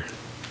Peter.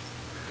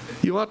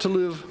 You ought to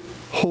live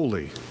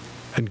holy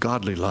and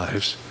godly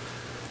lives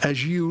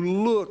as you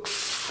look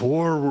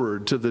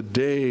forward to the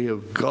day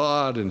of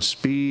God and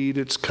speed.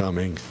 It's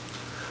coming.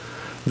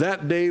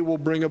 That day will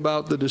bring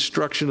about the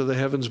destruction of the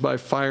heavens by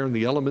fire, and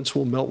the elements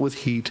will melt with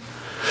heat.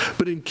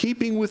 But in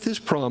keeping with his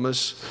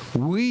promise,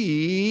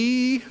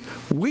 we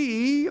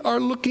are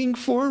looking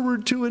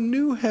forward to a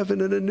new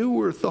heaven and a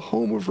new earth, the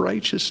home of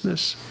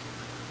righteousness.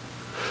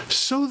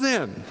 So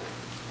then,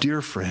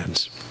 dear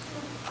friends,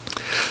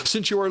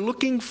 since you are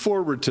looking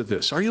forward to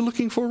this, are you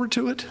looking forward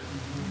to it?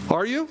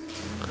 Are you?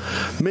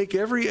 Make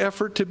every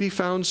effort to be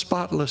found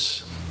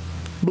spotless,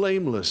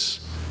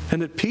 blameless,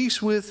 and at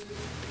peace with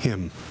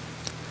him.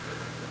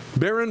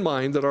 Bear in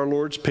mind that our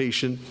Lord's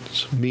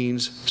patience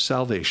means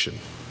salvation.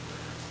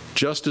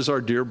 Just as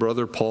our dear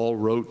brother Paul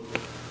wrote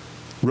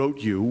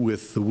you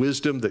with the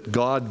wisdom that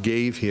God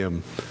gave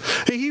him.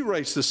 Hey, he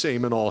writes the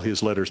same in all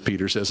his letters,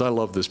 Peter says. I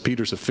love this.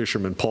 Peter's a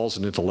fisherman. Paul's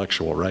an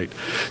intellectual, right?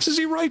 He says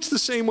he writes the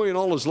same way in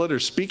all his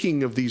letters.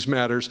 Speaking of these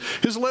matters,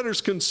 his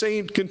letters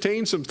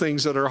contain some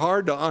things that are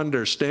hard to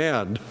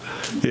understand,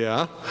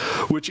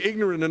 which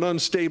ignorant and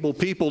unstable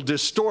people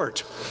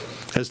distort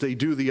as they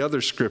do the other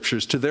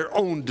scriptures to their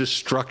own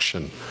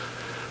destruction.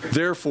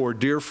 Therefore,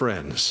 dear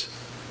friends,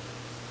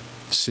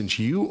 since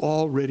you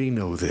already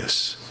know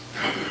this,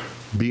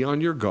 be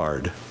on your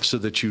guard so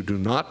that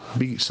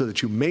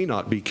you may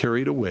not be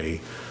carried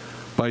away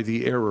by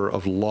the error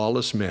of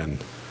lawless men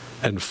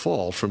and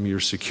fall from your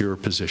secure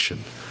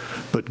position,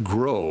 but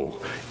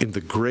grow in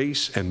the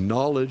grace and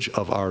knowledge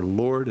of our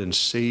Lord and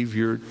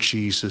Savior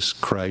Jesus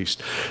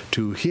Christ.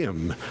 To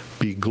him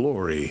be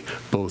glory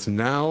both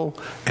now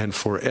and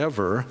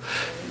forever.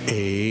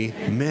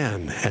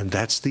 Amen. And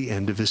that's the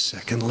end of his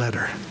second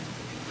letter.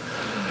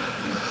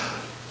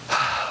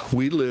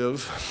 We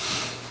live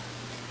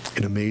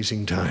in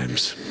amazing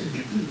times.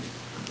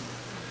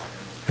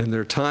 And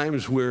there are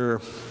times where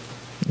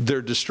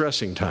they're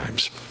distressing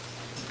times.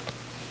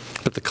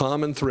 But the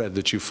common thread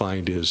that you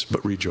find is,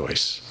 but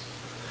rejoice,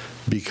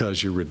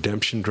 because your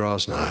redemption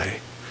draws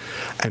nigh.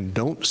 And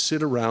don't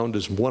sit around,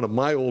 as one of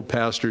my old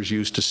pastors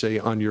used to say,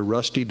 on your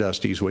rusty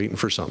dusties waiting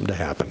for something to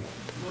happen.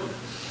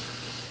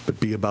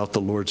 But be about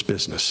the Lord's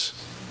business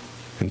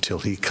until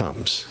he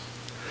comes.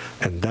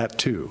 And that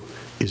too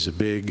is a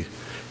big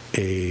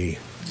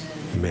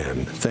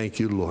amen. Thank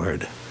you,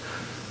 Lord,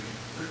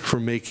 for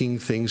making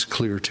things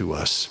clear to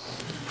us,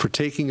 for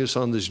taking us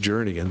on this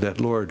journey, and that,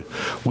 Lord,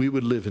 we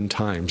would live in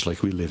times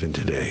like we live in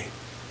today.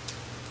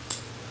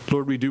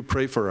 Lord, we do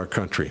pray for our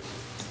country.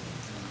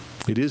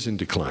 It is in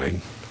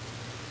decline,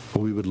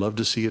 but we would love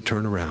to see it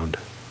turn around.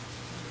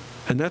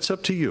 And that's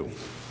up to you.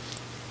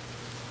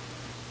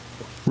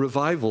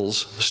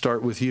 Revivals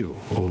start with you,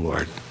 O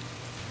Lord.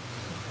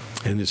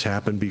 And it's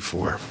happened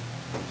before.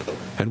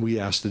 And we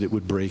ask that it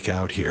would break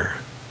out here.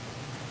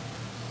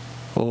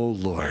 Oh,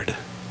 Lord,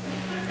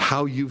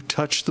 how you've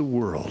touched the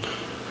world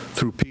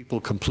through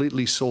people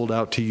completely sold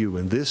out to you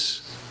in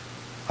this,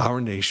 our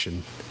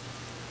nation,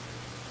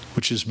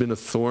 which has been a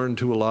thorn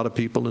to a lot of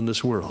people in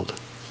this world,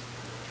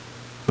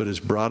 but has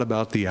brought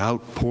about the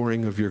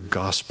outpouring of your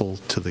gospel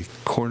to the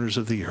corners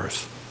of the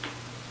earth.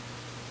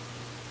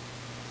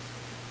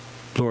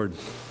 Lord,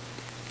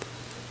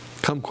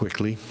 come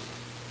quickly,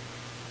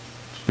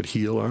 but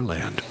heal our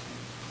land.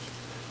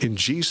 In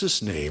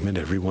Jesus' name, and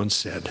everyone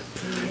said,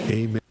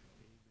 amen.